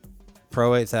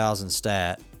Pro 8000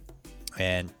 stat,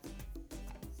 and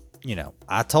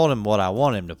I told him what I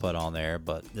want him to put on there,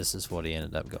 but this is what he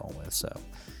ended up going with. So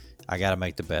I got to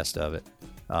make the best of it.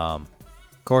 Of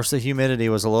course, the humidity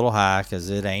was a little high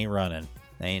because it ain't running.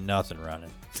 Ain't nothing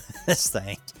running. This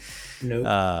thing.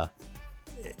 Nope.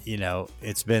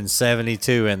 It's been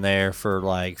 72 in there for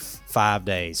like 5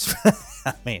 days.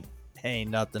 I mean, ain't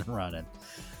nothing running.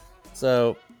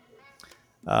 So,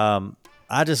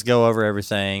 I just go over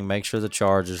everything, make sure the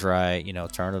charge is right,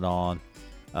 turn it on.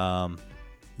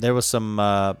 There was some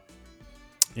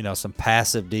some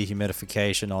passive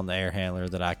dehumidification on the air handler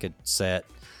that I could set.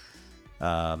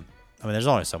 There's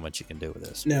only so much you can do with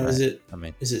this. Now,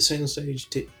 right? is it single stage,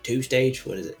 two stage?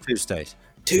 What is it? Two stage.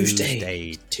 Two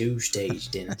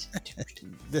stage, Dennis.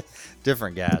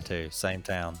 Different guy too. Same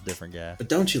town, different guy. But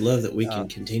don't you love that we can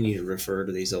continue to refer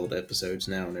to these old episodes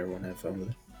now and everyone have fun with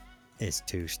it? It's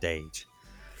two stage.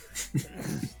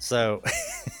 So,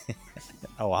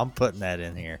 I'm putting that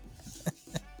in here.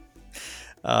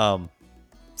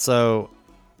 So,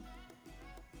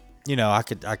 I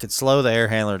could slow the air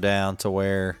handler down to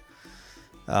where,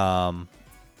 the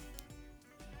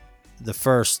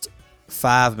first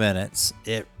 5 minutes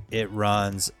it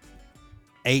runs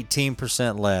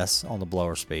 18% less on the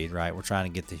blower speed. Right, we're trying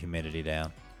to get the humidity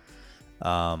down.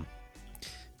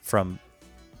 From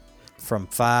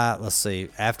 5, let's see,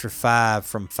 after 5,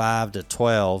 from 5 to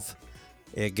 12,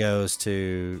 it goes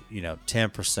to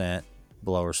 10%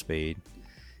 blower speed,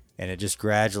 and it just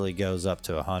gradually goes up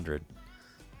to 100.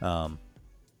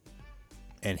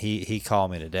 And he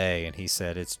called me today and he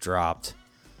said it's dropped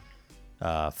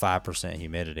 5%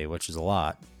 humidity, which is a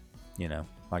lot.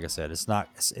 Like I said,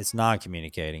 it's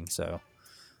non-communicating. So,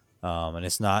 and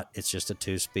it's just a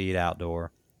 2-speed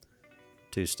outdoor,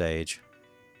 2-stage.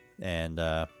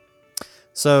 And,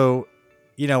 so,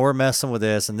 we're messing with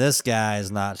this, and this guy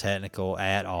is not technical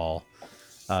at all.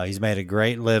 He's made a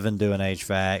great living doing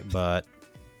HVAC, but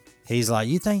he's like,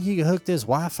 you think you can hook this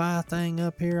Wi-Fi thing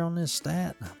up here on this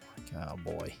stat? And I'm like, oh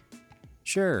boy,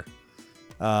 sure.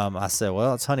 I said,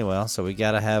 well, it's Honeywell, so we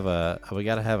gotta have a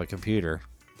computer.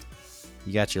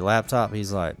 You got your laptop?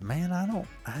 He's like, man,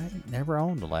 I never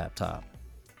owned a laptop.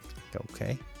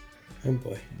 Okay. Oh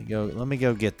boy. Let me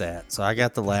go get that. So I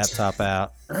got the laptop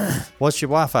out. What's your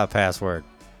Wi-Fi password?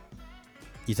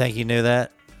 You think he knew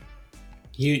that?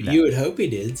 You would hope he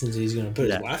did, since he's going to put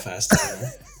his Wi-Fi stuff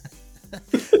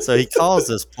on. So he calls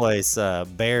this place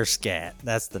Bear Scat.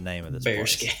 That's the name of this Bear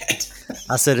place. Scat.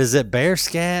 I said, is it Bear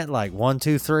Scat? Like 1,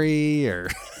 2, 3 or?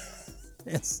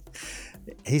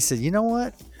 He said, you know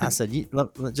what? I said,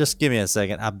 just give me a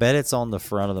second. I bet it's on the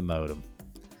front of the modem.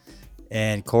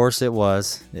 And of course it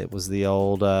was. It was the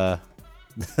old the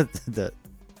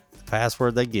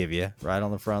password they give you right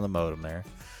on the front of the modem there.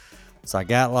 So I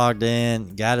got logged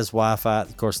in, got his Wi-Fi.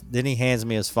 Of course, then he hands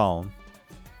me his phone,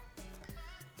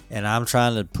 and I'm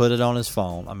trying to put it on his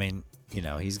phone. I mean,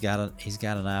 he's got an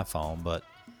iPhone, but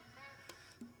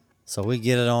so we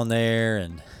get it on there,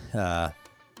 and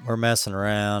we're messing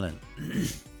around, and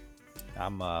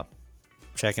I'm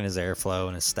checking his airflow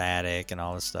and his static and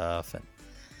all this stuff,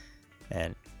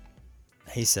 and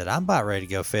he said, I'm about ready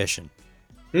to go fishing.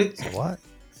 I said, what?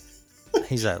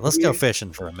 He's like, let's go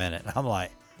fishing for a minute. And I'm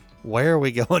like, where are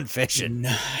we going fishing?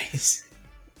 Nice.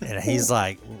 And he's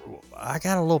like, I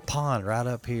got a little pond right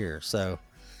up here. So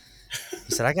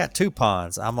he said, I got 2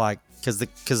 ponds. I'm like,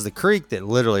 because the creek that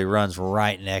literally runs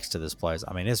right next to this place,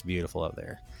 I mean, it's beautiful up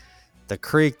there. The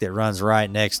creek that runs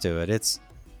right next to it, it's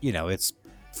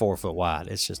 4 foot wide.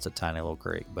 It's just a tiny little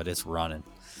creek, but it's running.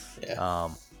 Yeah.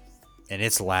 And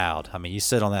it's loud. I mean, you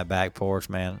sit on that back porch,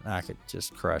 man, I could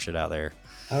just crush it out there.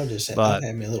 I'll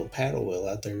have me a little paddle wheel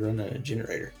out there running a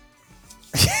generator.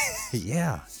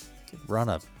 Yeah.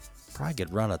 Probably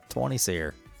could run a 20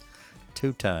 seer,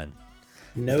 2-ton.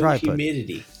 No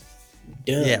humidity.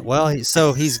 Done. Yeah, well,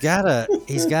 he's got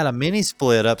a mini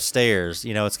split upstairs.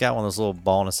 It's got one of those little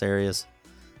bonus areas.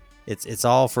 It's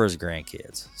all for his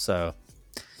grandkids. So,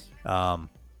 I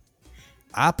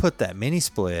put that mini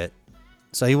split.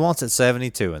 So he wants it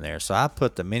 72 in there. So I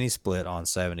put the mini split on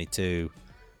 72,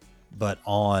 but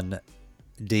on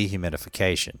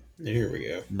dehumidification. There we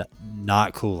go.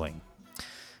 Not cooling.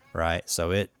 Right.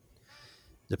 So it,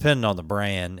 depending on the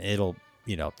brand, it'll,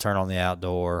 turn on the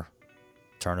outdoor,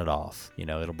 turn it off.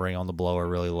 It'll bring on the blower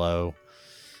really low.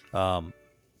 And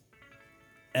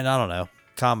I don't know,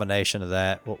 combination of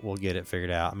that, we'll get it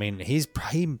figured out. I mean, he's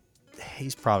probably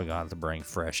going to have to bring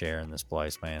fresh air in this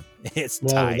place, man. It's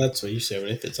tight. That's what you said.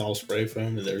 If it's all spray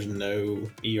foam and there's no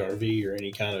ERV or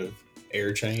any kind of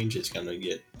air change, it's going to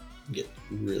get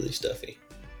really stuffy.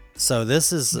 So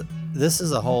this is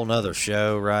a whole nother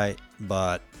show, right?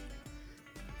 But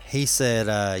he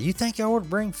said, you think I would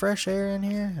bring fresh air in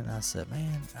here? And I said,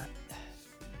 man,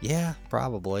 yeah,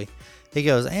 probably. He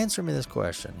goes, answer me this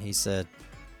question. He said,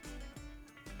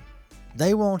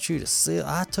 they want you to seal.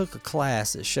 I took a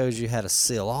class that shows you how to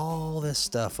seal all this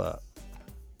stuff up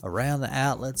around the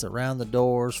outlets, around the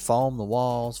doors, foam the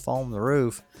walls, foam the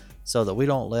roof, so that we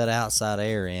don't let outside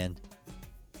air in.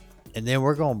 And then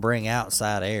we're going to bring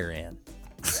outside air in.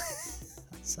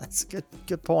 That's a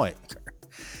good point.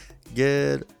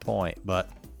 Good point. But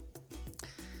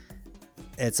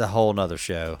it's a whole nother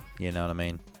show. You know what I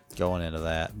mean? Going into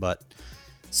that, but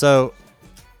so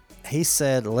he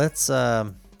said, "Let's."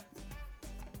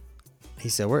 He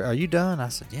said, "Are you done?" I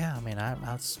said, "Yeah. I mean,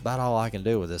 that's about all I can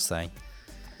do with this thing."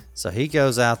 So he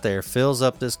goes out there, fills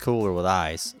up this cooler with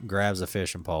ice, grabs a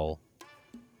fishing pole,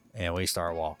 and we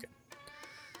start walking.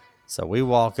 So we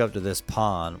walk up to this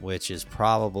pond, which is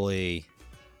probably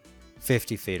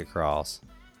 50 feet across.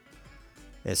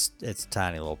 It's a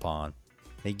tiny little pond.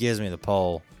 He gives me the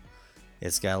pole.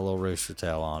 It's got a little rooster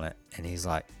tail on it, and he's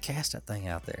like, "Cast that thing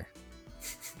out there."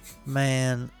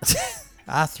 Man,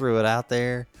 I threw it out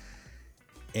there,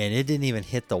 and it didn't even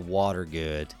hit the water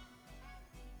good.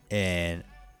 And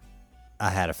I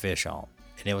had a fish on,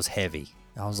 and it was heavy.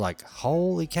 I was like,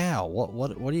 "Holy cow!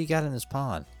 What do you got in this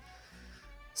pond?"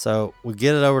 So we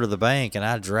get it over to the bank, and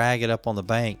I drag it up on the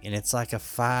bank, and it's like a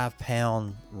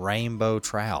 5-pound rainbow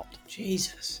trout.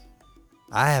 Jesus.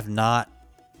 I have not,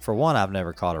 for one, I've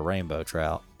never caught a rainbow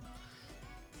trout,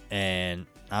 and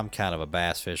I'm kind of a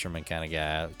bass fisherman kind of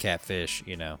guy, catfish,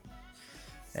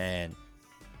 and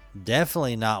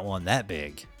definitely not one that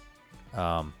big.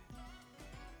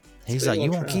 He's like,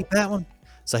 "You want to keep that one?"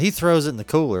 So he throws it in the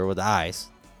cooler with the ice,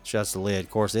 shuts the lid.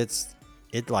 Of course, it's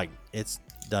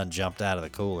done jumped out of the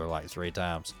cooler like 3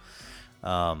 times.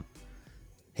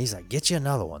 He's like, "Get you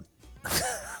another one."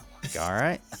 Like, all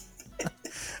right.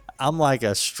 I'm like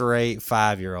a straight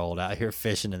 5-year-old out here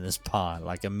fishing in this pond.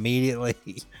 Like immediately,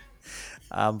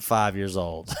 I'm 5 years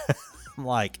old. I'm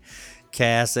like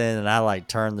casting, and I like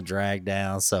turn the drag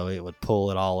down so it would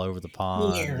pull it all over the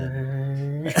pond.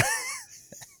 And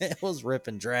it was rip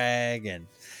and drag, and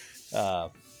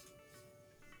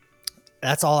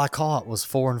that's all I caught was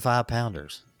 4 and 5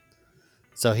 pounders.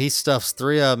 So he stuffs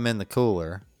 3 of them in the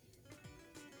cooler,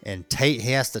 and he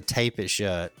has to tape it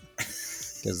shut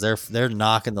because they're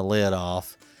knocking the lid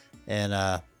off. And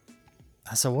I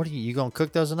said, "What are you gonna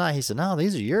cook those tonight?" He said, "No,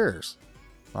 these are yours."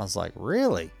 I was like,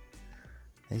 "Really?"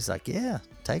 He's like, "Yeah,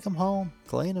 take them home,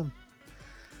 clean them."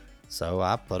 So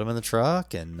I put them in the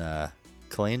truck and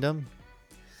cleaned them.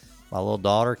 My little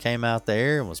daughter came out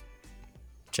there and was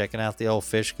checking out the old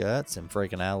fish guts and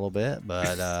freaking out a little bit,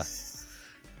 but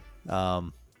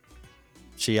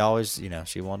she always,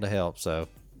 she wanted to help. So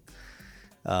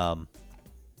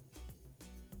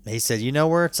he said, "You know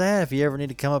where it's at if you ever need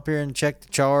to come up here and check the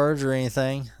charge or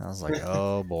anything." I was like,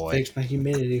 "Oh boy." Fix my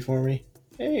humidity for me.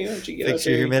 Hey, why don't you get Fix out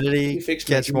your there? humidity, You fix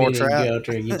catch my more humidity, trout. Get out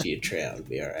there and get you a trout. It'll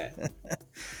be all right.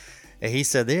 And he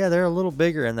said, "Yeah, they're a little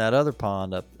bigger in that other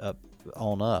pond up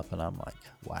on up." And I'm like,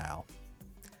 "Wow."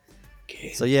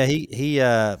 Okay. So yeah, he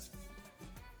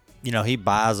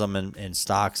buys them and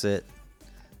stocks it.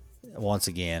 Once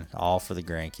again, all for the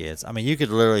grandkids. I mean, you could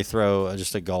literally throw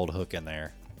just a gold hook in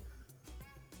there.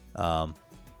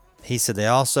 He said they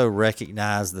also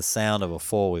recognize the sound of a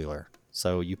four-wheeler.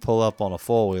 So you pull up on a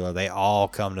four-wheeler, they all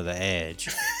come to the edge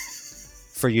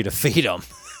for you to feed them.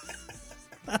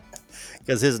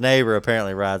 Because his neighbor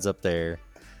apparently rides up there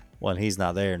when he's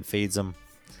not there and feeds them.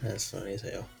 That's funny as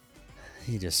hell.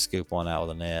 He just scoop one out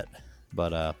with a net.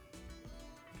 But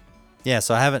yeah,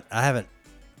 so I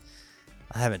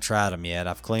haven't tried them yet.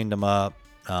 I've cleaned them up.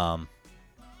 Try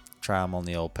them on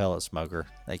the old pellet smoker.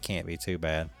 They can't be too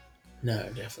bad. No,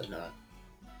 definitely not.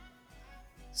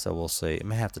 So we'll see. I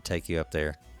may have to take you up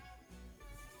there.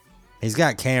 He's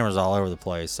got cameras all over the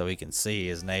place so he can see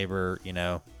his neighbor,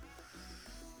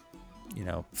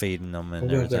 feeding them and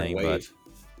everything. But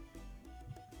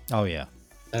oh yeah,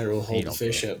 that will hold the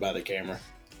fish up by the camera.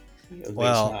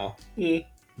 Well,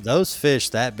 those fish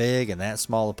that big and that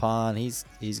small a pond, he's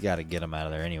got to get them out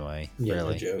of there anyway. Yeah,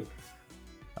 really. No joke.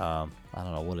 I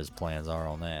don't know what his plans are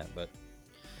on that, but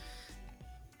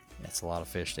that's a lot of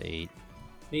fish to eat.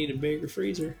 Need a bigger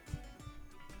freezer.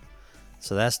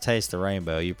 So that's Taste the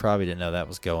Rainbow. You probably didn't know that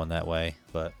was going that way,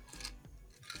 but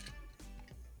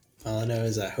all I know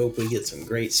is I hope we get some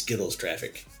great Skittles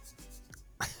traffic.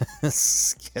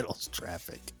 Skittles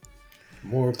traffic.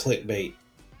 More clickbait.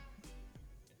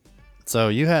 So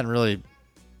you hadn't really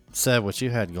said what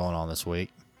you had going on this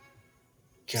week.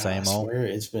 God, Same old. I swear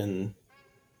it's been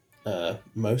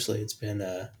mostly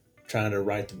trying to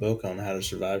write the book on how to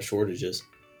survive shortages.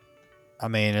 I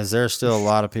mean, is there still a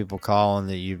lot of people calling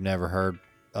that you've never heard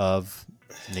of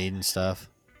needing stuff?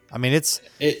 I mean, it's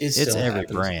every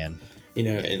brand.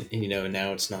 And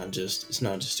now it's not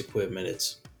just equipment.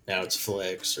 It's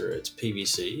flex or it's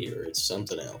PVC or it's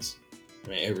something else. I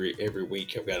mean, every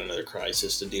week I've got another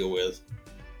crisis to deal with.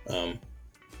 I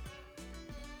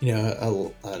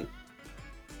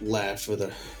laughed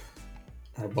with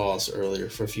our boss earlier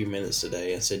for a few minutes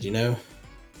today. I said,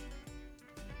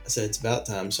 said it's about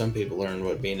time some people learn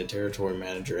what being a territory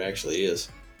manager actually is.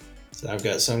 So I've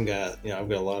got some guy, I've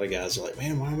got a lot of guys who are like,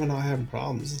 man, why am I not having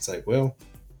problems? It's like, well,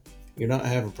 you're not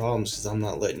having problems because I'm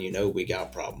not letting you know we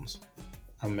got problems.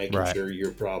 I'm making Right. sure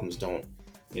your problems don't,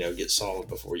 get solved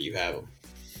before you have them.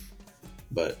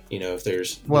 But if Well,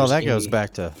 there's that goes any,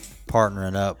 back to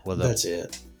partnering up with a that's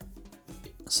it.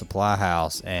 supply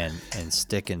house and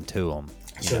sticking to them,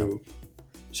 So,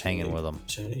 hanging with them.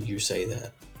 So you say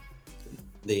that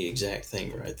the exact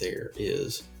thing right there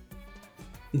is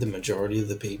the majority of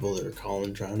the people that are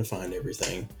calling trying to find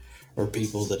everything are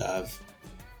people that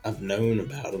I've known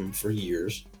about them for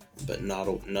years, but none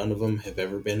of them have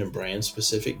ever been a brand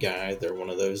specific guy. They're one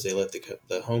of those they let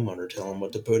the homeowner tell them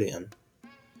what to put in.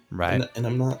 Right. And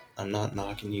I'm not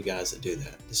knocking you guys that do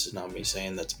that. This is not me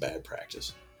saying that's bad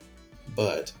practice,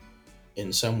 but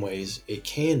in some ways it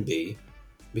can be,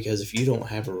 because if you don't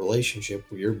have a relationship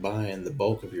where you're buying the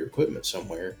bulk of your equipment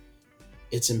somewhere,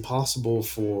 it's impossible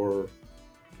for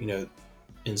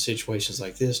in situations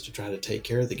like this to try to take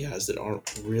care of the guys that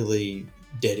aren't really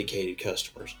dedicated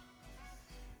customers.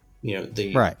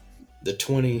 The Right. the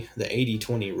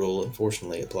 80-20 rule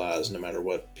unfortunately applies no matter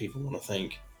what people want to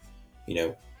think.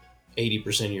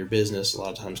 80% of your business a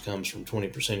lot of times comes from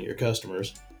 20% of your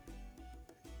customers.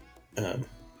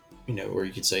 Or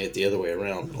you could say it the other way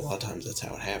around, but a lot of times that's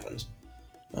how it happens.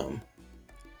 And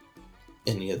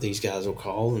these guys will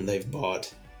call and they've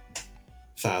bought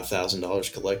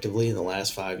 $5,000 collectively in the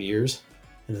last 5 years,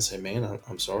 and they say, "Man,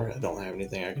 I'm sorry, I don't have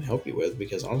anything I can help you with,"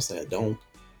 because honestly, I don't.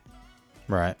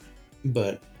 Right.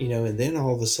 But and then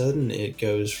all of a sudden it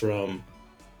goes from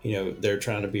they're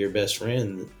trying to be your best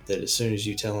friend, that as soon as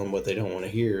you tell them what they don't want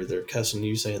to hear, they're cussing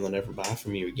you, saying they'll never buy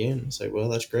from you again. And say, well,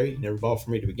 that's great. You never bought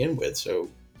from me to begin with, so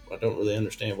I don't really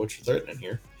understand what you're threatening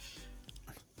here.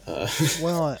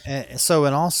 Well, so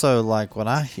and also like when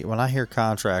I hear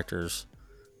contractors,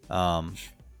 of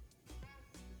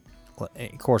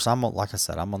course like I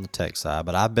said, I'm on the tech side,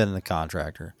 but I've been the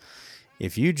contractor.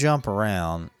 If you jump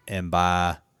around and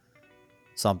buy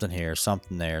something here,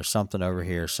 something there, something over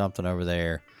here, something over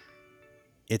there,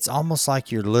 it's almost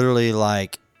like you're literally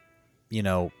like,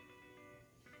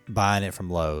 buying it from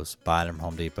Lowe's, buying it from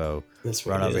Home Depot, That's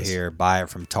what run it over is. here, buy it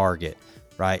from Target,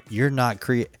 right? You're not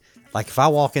like if I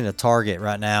walk into Target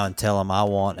right now and tell them I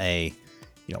want a,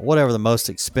 whatever the most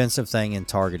expensive thing in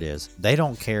Target is, they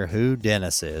don't care who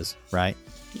Dennis is, right?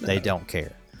 No. They don't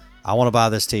care. I want to buy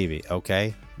this TV.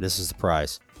 Okay, this is the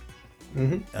price.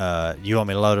 Mm-hmm. You want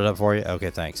me to load it up for you?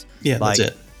 Okay, thanks. Yeah, like,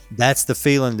 that's it. That's the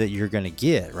feeling that you're going to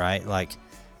get, right? Like,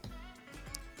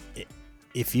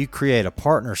 if you create a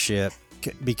partnership,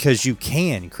 because you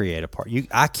can create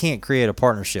I can't create a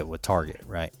partnership with Target,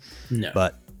 right? No.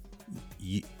 But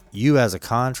you as a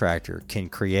contractor can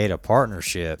create a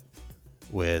partnership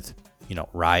with,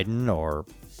 Ryden or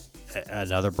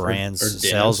another brand's or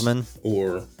salesman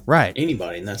or right,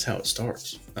 anybody, and that's how it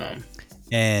starts.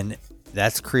 And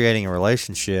that's creating a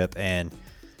relationship. And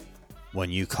when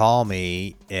you call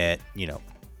me at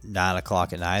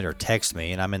 9:00 at night or text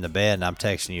me and I'm in the bed and I'm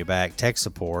texting you back, tech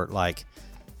support, like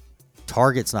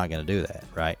Target's not going to do that,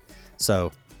 right?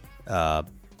 So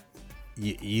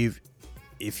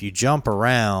if you jump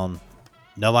around,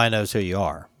 nobody knows who you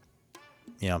are.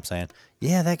 You know what I'm saying?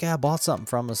 Yeah, that guy bought something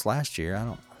from us last year. I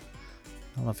don't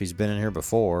know if he's been in here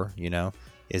before.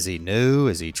 Is he new?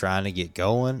 Is he trying to get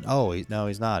going? Oh, no,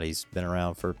 he's not. He's been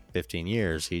around for 15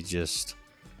 years. He just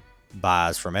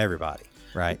buys from everybody,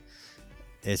 right?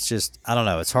 It's just, I don't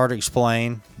know. It's hard to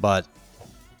explain, but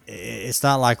it's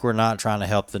not like we're not trying to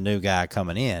help the new guy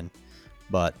coming in,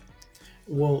 but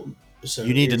so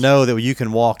you need to know that you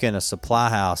can walk in a supply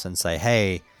house and say,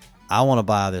 hey, I want to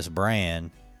buy this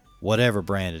brand, whatever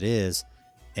brand it is,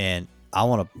 and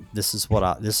this is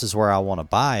where I want to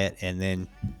buy it. And then,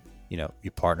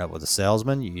 you partner up with a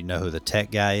salesman, you know who the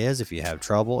tech guy is if you have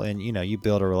trouble, and, you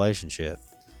build a relationship.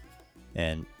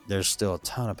 And there's still a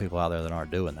ton of people out there that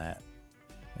aren't doing that.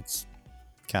 It's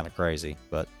kind of crazy,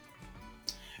 but.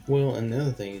 Well, and the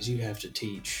other thing is you have to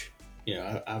teach,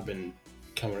 I've been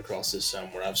coming across this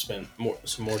some where I've spent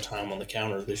some more time on the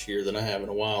counter this year than I have in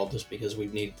a while, just because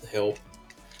we've needed the help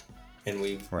and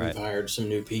we've hired some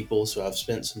new people. So I've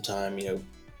spent some time,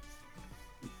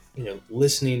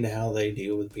 listening to how they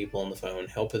deal with people on the phone,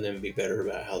 helping them be better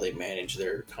about how they manage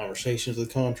their conversations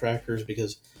with contractors,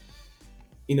 because,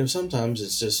 sometimes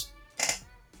it's just,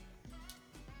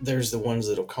 there's the ones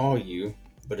that'll call you,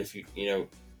 but if you,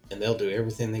 and they'll do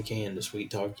everything they can to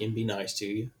sweet talk you and be nice to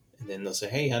you. And then they'll say,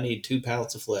 hey, I need 2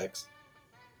 pallets of Flex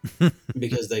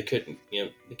because they couldn't,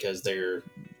 because they're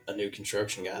a new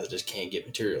construction guy that just can't get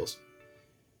materials.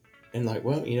 And like,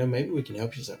 well, maybe we can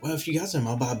help you. It's like, well, if you got some,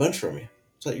 I'll buy a bunch from you.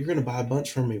 It's like, you're going to buy a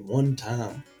bunch from me one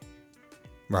time.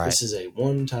 Right. This is a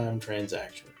one-time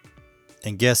transaction.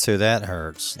 And guess who that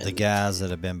hurts? And the guys that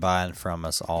have been buying from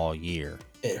us all year.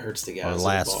 It hurts the guys. Or the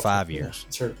last 5 years.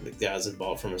 It hurts the guys that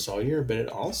bought from us all year, but it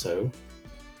also,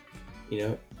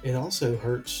 it also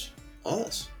hurts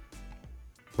us.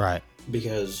 Right.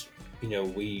 Because,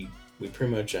 we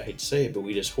pretty much, I hate to say it, but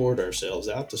we just hoard ourselves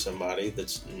out to somebody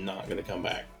that's not going to come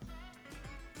back.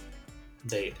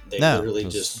 They literally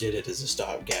just did it as a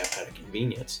stopgap out of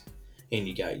convenience, and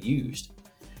you got used.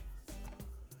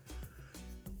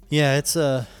 Yeah, it's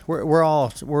we're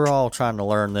all trying to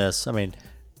learn this. I mean,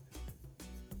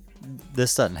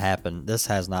 this doesn't happen. This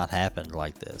has not happened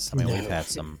like this. I mean, No.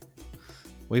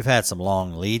 we've had some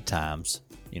long lead times.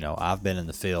 I've been in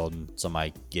the field and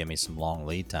somebody give me some long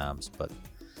lead times, but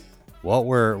what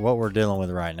we're dealing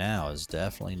with right now is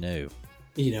definitely new.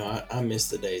 I miss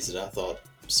the days that I thought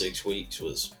 6 weeks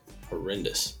was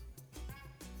horrendous.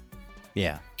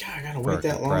 Yeah. God, I gotta wait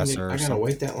that long. I gotta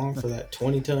wait that long for that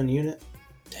 20-ton unit.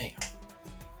 Damn.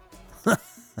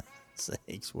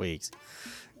 6 weeks.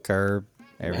 Curb,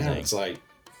 everything. Now it's like,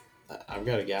 I've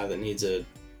got a guy that needs a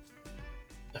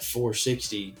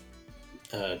 460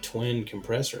 twin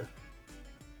compressor,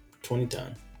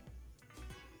 20-ton.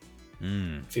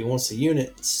 If he wants the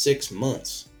unit, it's 6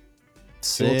 months.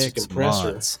 If he wants a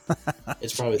compressor, months.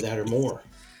 it's probably that or more.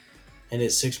 And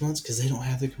it's 6 months because they don't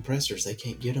have the compressors. They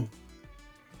can't get them.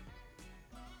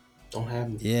 Don't have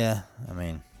them. Yeah, I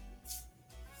mean,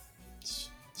 it's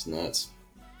nuts.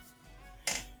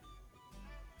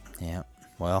 Yeah,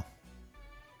 well.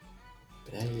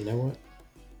 But hey, you know what?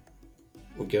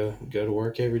 We go to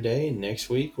work every day, and next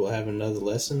week we'll have another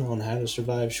lesson on how to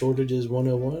survive shortages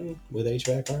 101 with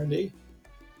HVAC R&D.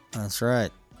 That's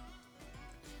right.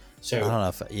 So I don't know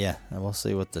if and we'll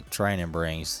see what the training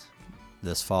brings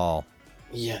this fall.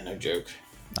 Yeah, no joke.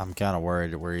 I'm kind of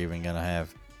worried that we're even going to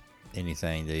have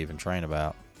anything to even train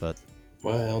about, but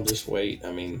well, just wait.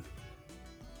 I mean,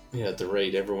 at the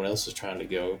rate everyone else is trying to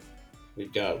go,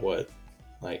 we've got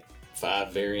like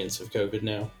 5 variants of COVID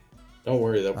now. Don't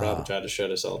worry, they'll probably try to shut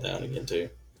us all down again too.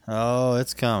 Oh,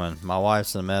 it's coming. My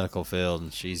wife's in the medical field,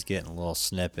 and she's getting little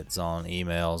snippets on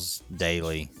emails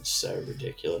daily. It's so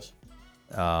ridiculous.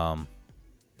 Yeah. I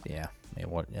mean, I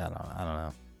don't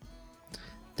know.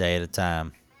 Day at a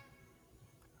time.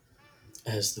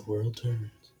 As the world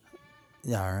turns.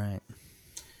 Yeah, all right.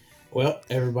 Well,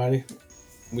 everybody,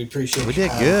 we appreciate. We did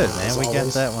good, man. We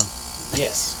got that one.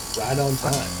 Yes, right on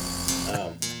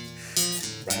time.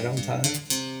 Right on time.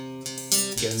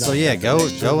 So yeah, go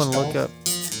and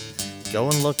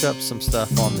look up some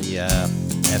stuff on the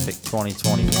Epic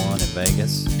 2021 in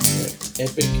Vegas.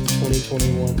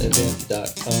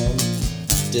 Epic2021event.com.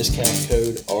 Discount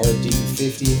code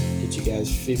RD50 get you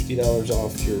guys $50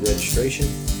 off your registration.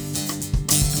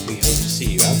 We hope to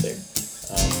see you out there.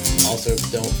 Also,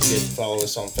 don't forget to follow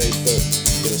us on Facebook.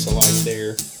 Give us a like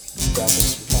there. Drop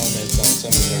us some comments on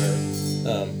some of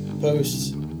our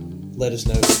posts. Let us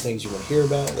know the things you want to hear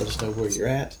about. Let us know where you're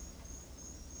at.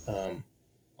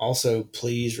 Also,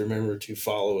 please remember to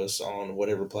follow us on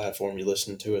whatever platform you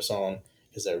listen to us on,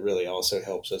 because that really also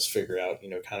helps us figure out,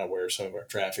 kind of where some of our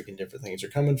traffic and different things are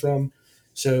coming from.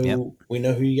 So we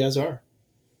know who you guys are.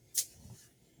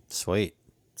 Sweet.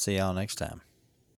 See y'all next time.